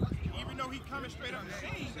 Even though he coming straight up the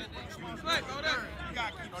seam, you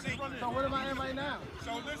got to keep sinking. So what am I in right now?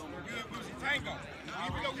 So listen, you was a tango.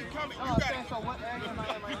 Even though he coming, you Oh, got to. so what area am I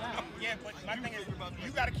in right now? Yeah, but my thing is,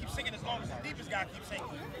 you got to keep sinking as long as the deepest guy keeps sinking.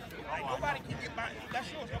 Like, nobody can get behind. That's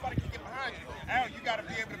yours. Nobody can get behind you. Al, you got to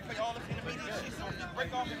be able to play all the intermediate shit. So if you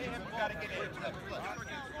break off of him, you got to get in. You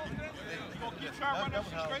gonna keep trying to run that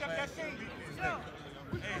shit straight up that seam.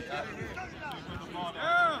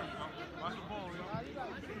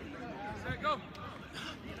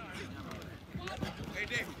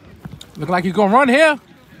 Look like you're gonna run here.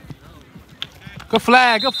 Good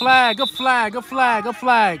flag.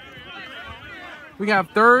 We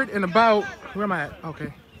got third and about, where am I at?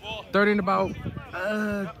 Okay. Third and about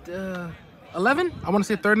 11? I want to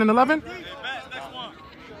say third and 11. Next one.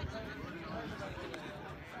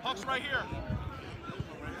 Huck's right here.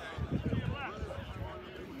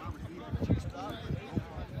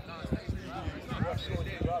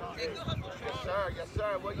 Yes,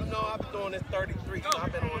 sir. Well, you know, I've been doing this 33, so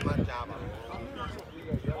I've been on my job.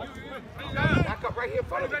 Back up right here in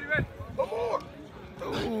front of me. One more.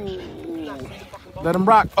 Let him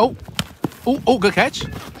rock. Oh, good catch.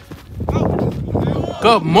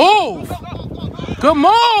 Good move.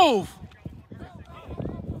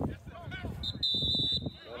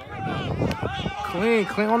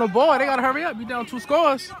 Clean on the ball. They gotta hurry up. Be down 2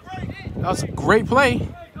 scores. That was a great play.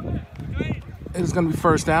 It's gonna be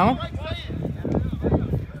first down.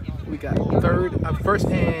 We got first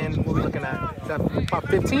and what are we looking at? Is that about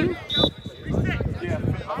 15?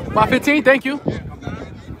 About 15, thank you.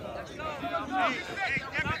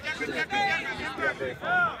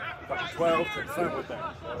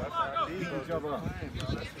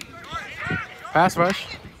 Pass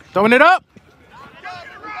rush. Throwing it up.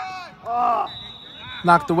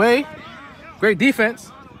 Knocked away. Great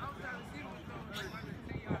defense.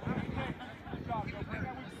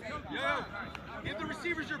 Give the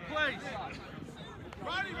receivers your place.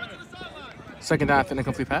 Second down, an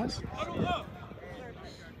incomplete pass.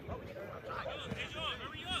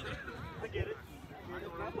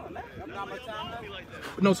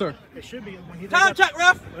 No, sir. It should be. When Time check,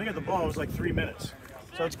 ref. I think at the ball it was like 3 minutes,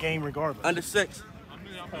 so it's game regardless. Under 6.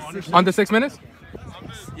 Under 6 minutes?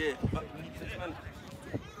 Yeah.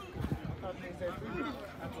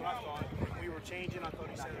 We were changing. I thought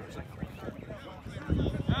he said it was like 3.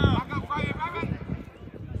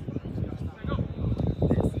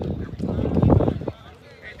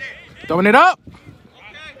 Throwing it up.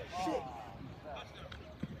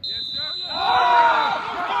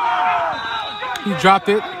 He dropped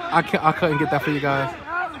it. I couldn't get that for you guys.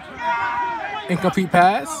 Incomplete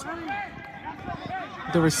pass.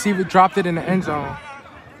 The receiver dropped it in the end zone.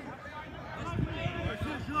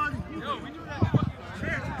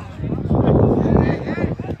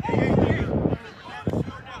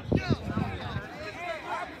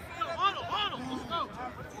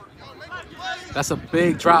 That's a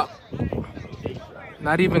big drop.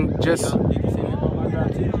 Not even just. That's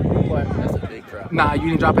a big drop. Nah, you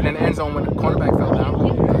didn't drop it in the end zone when the cornerback fell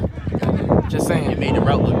down. Just saying. It made the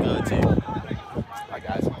route look good too.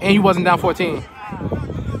 And he wasn't down 14.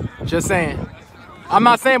 Just saying. I'm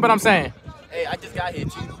not saying, but I'm saying. Hey, I just got here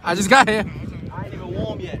too. I just got here. I ain't even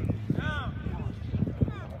warm yet.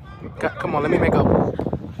 Come on, let me make up.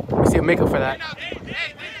 Let me see a makeup for that.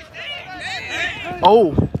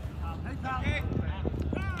 Oh.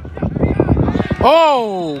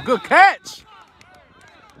 Oh, good catch.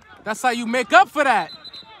 That's how you make up for that.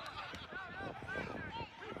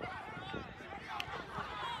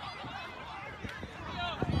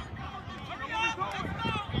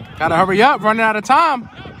 Gotta hurry up, running out of time.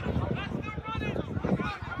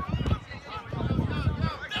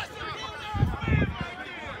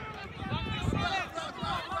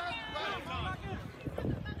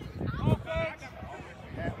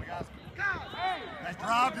 Let's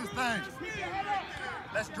drive this thing.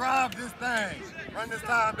 Let's drive this thing. Run this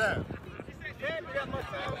time down.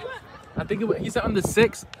 I think he said under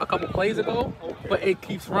 6 a couple plays ago, but it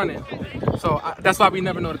keeps running. So that's why we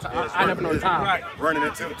never know the time. I never know the time. Right. Running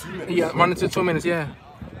until 2 minutes. Yeah, running to 2 minutes. Yeah.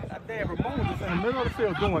 That damn Ramon was in the middle of the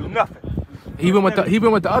field doing nothing. He went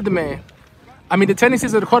with the other man. I mean, the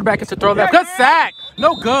tendencies of the quarterback is to throw left. Good sack.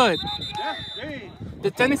 No good.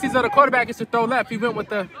 The tendencies of the quarterback is to throw left. He went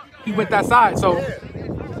that side. So. Yeah.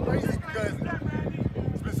 It's crazy because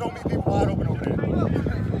there's been so many people wide open over there.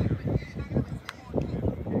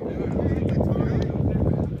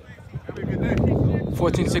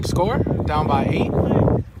 14-6 score, down by 8.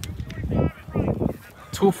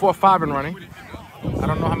 2:45 and running. I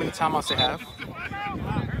don't know how many timeouts they have.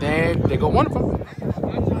 Then they go one of them.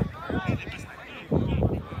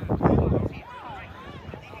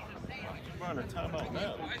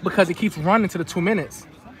 Because it keeps running to the 2 minutes.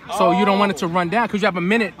 So you don't want it to run down because you have a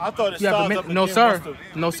minute. I thought it you have a stopped minute. up and No, then sir. must have-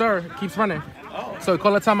 No, sir. It keeps running. So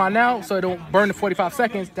call a timeout now so it don't burn the 45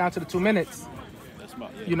 seconds down to the 2 minutes. That's my,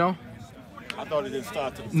 You know? I thought it didn't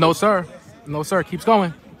start to the No, sir. No, sir. Keeps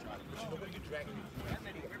going.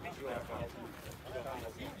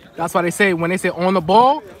 That's why they say when they say on the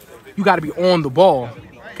ball, you got to be on the ball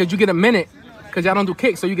because you get a minute because y'all don't do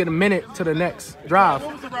kicks, so you get a minute to the next drive.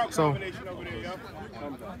 So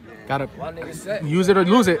gotta use it or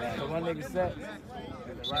lose it.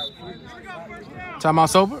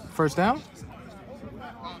 Timeout's over. First down.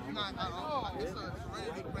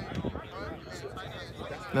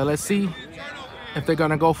 Now let's see if they're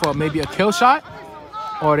gonna go for maybe a kill shot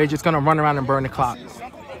or they're just gonna run around and burn the clock.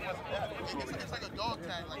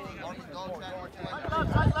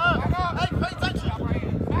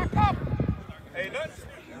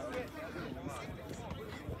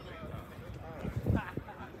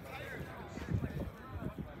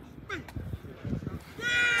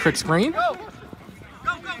 Trick screen.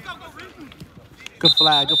 Good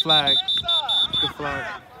flag, good flag. Good flag.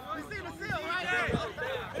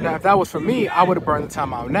 Now, if that was for me, I would have burned the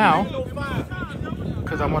timeout now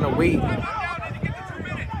because I want to wait.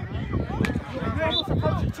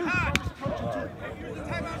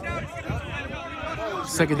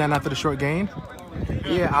 Second down after the short gain.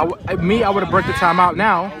 Yeah, I would have burnt the timeout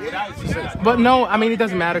now. But no, I mean, it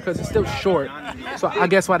doesn't matter because it's still short. So I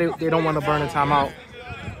guess why they don't want to burn the timeout.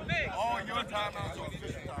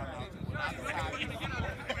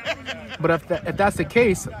 But if that's the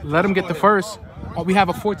case, let them get the first. Oh, we have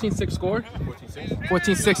a 14-6 score.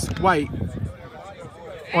 14-6 white.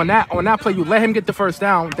 On that play, you let him get the first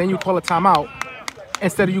down, then you call a timeout.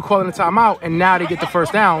 Instead of you calling a timeout, and now they get the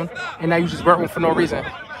first down, and now you just burnt one for no reason.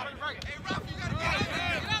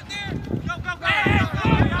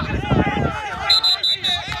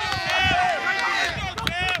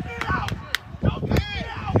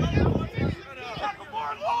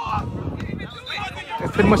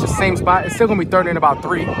 It's pretty much the same spot. It's still gonna be third and about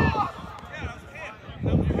 3.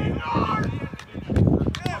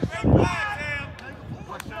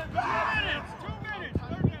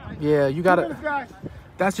 Yeah, you gotta.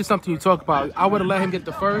 That's just something you talk about. I would have let him get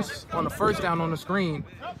the first on the first down on the screen,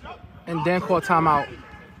 and then call timeout.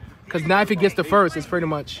 Cause now if he gets the first, it's pretty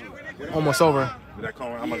much almost over.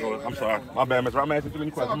 I'm sorry. My bad, Mr. I'm asking too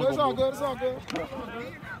many questions. It's all good. It's all good.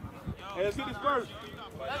 Hey, let's get this first.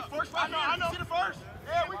 First, I know. See the first?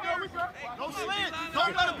 Yeah, we good. Don't slant.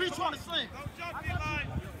 Don't let him beat you on the slant.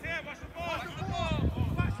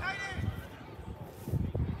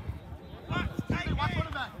 Watch on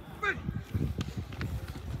the back.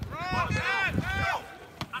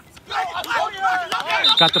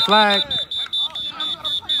 Got the flag.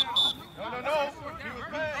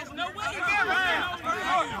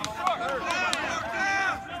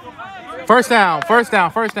 First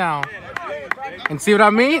down. And see what I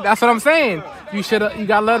mean? That's what I'm saying. You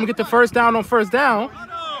gotta let them get the first down on first down,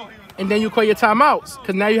 and then you call your timeouts.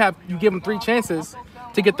 Because now you give them 3 chances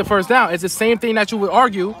to get the first down. It's the same thing that you would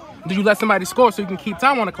argue. Do you let somebody score so you can keep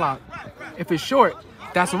time on the clock? If it's short,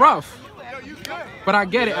 that's rough. But I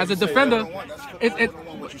get it. As a defender,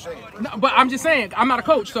 no, but I'm just saying, I'm not a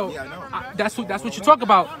coach, so that's what you talk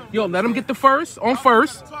about. Yo, let them get the first on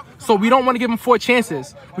first, so we don't want to give them 4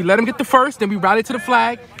 chances. We let them get the first, then we rally to the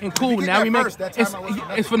flag, and cool. Now we make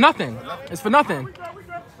it's for nothing. It's for nothing.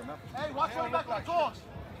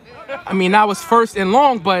 I mean, now it's first and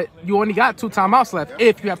long, but you only got 2 timeouts left.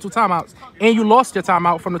 If you have 2 timeouts, and you lost your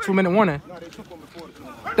timeout from the 2-minute warning.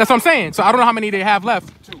 That's what I'm saying. So I don't know how many they have left.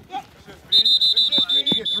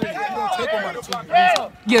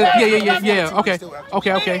 Yeah.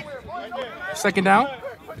 Okay. Second down.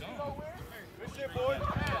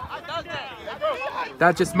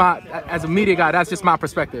 That's just as a media guy, that's just my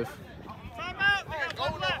perspective.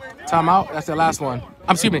 Timeout. That's the last one.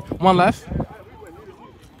 Excuse me. 1 left.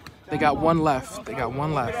 They got 1 left.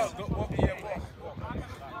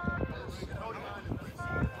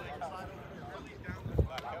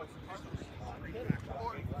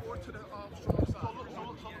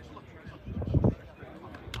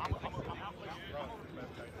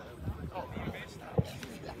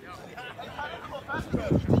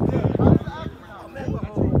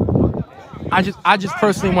 I just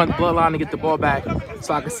personally want Bloodline to get the ball back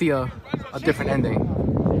so I can see a different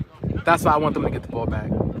ending. That's why I want them to get the ball back.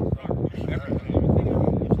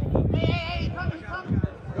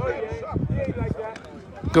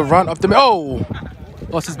 Good run up the middle. Oh!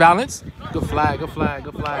 Lost his balance. Good flag, good flag,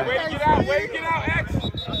 good flag. Way to get out, way to get out, X.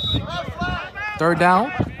 Third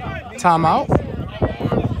down. Timeout.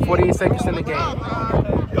 48 seconds in the game.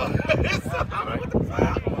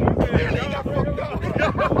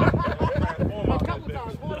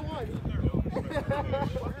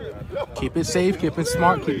 Keep it safe, keep it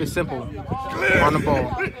smart, keep it simple. Run the ball.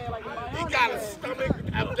 He got a stomach,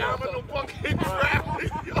 abdominal fucking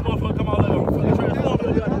traffic.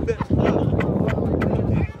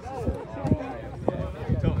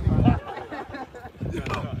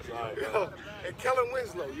 And Kellen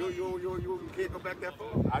Winslow, you can't go back that far?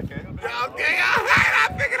 I can't. Okay, all right, I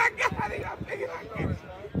figured I got it.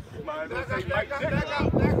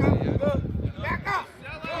 Back up.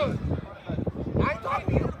 I ain't talking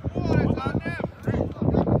to you.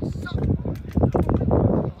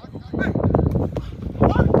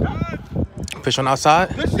 Fish on outside.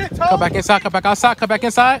 Come back inside, come back outside, come back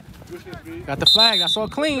inside. Got the flag, that's all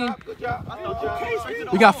clean.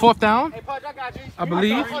 We got 4th down, I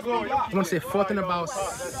believe. I want to say 4th and about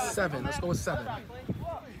 7. Let's go with 7.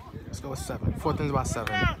 Let's go with 7. 4th and about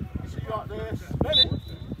 7.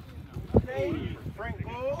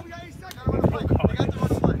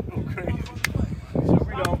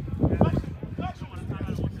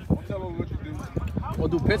 We'll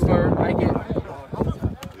do Pittsburgh. I get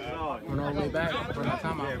on all the way back for that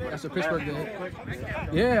timeout. That's what Pittsburgh did.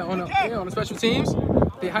 Yeah, on the special teams,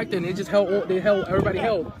 they hiked it and they just held. Everybody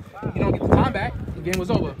held. You don't get the time back. The game was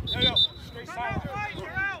over.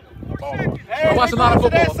 I watch a lot of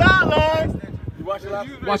football.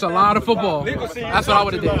 Watch a lot of football. That's what I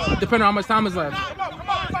would have did. Depending on how much time is left.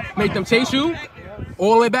 Make them chase you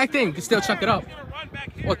all the way back then. You can still chuck it up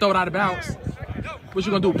or throw it out of bounds. What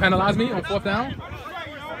you gonna do? Penalize me on 4th down?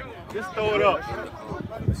 Just throw it up.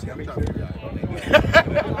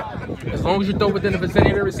 As long as you throw within the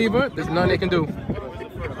vicinity of the receiver, there's nothing they can do.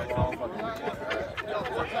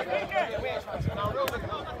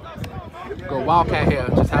 Go Wildcat here.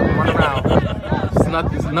 Just have him run around.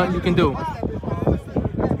 There's nothing you can do.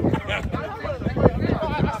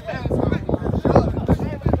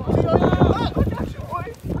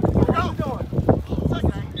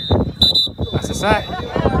 That's a sack.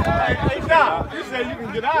 Hey, Doc, you said you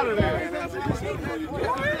can get out of there. See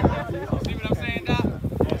what I'm saying, Doc?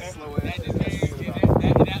 That just means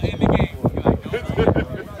that in the game.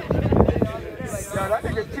 That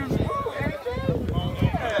nigga too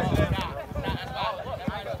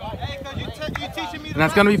And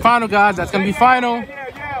that's gonna be final, guys. That's gonna be final. I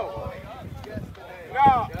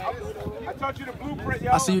taught you the blueprint,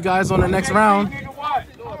 y'all. I'll see you guys on the next round.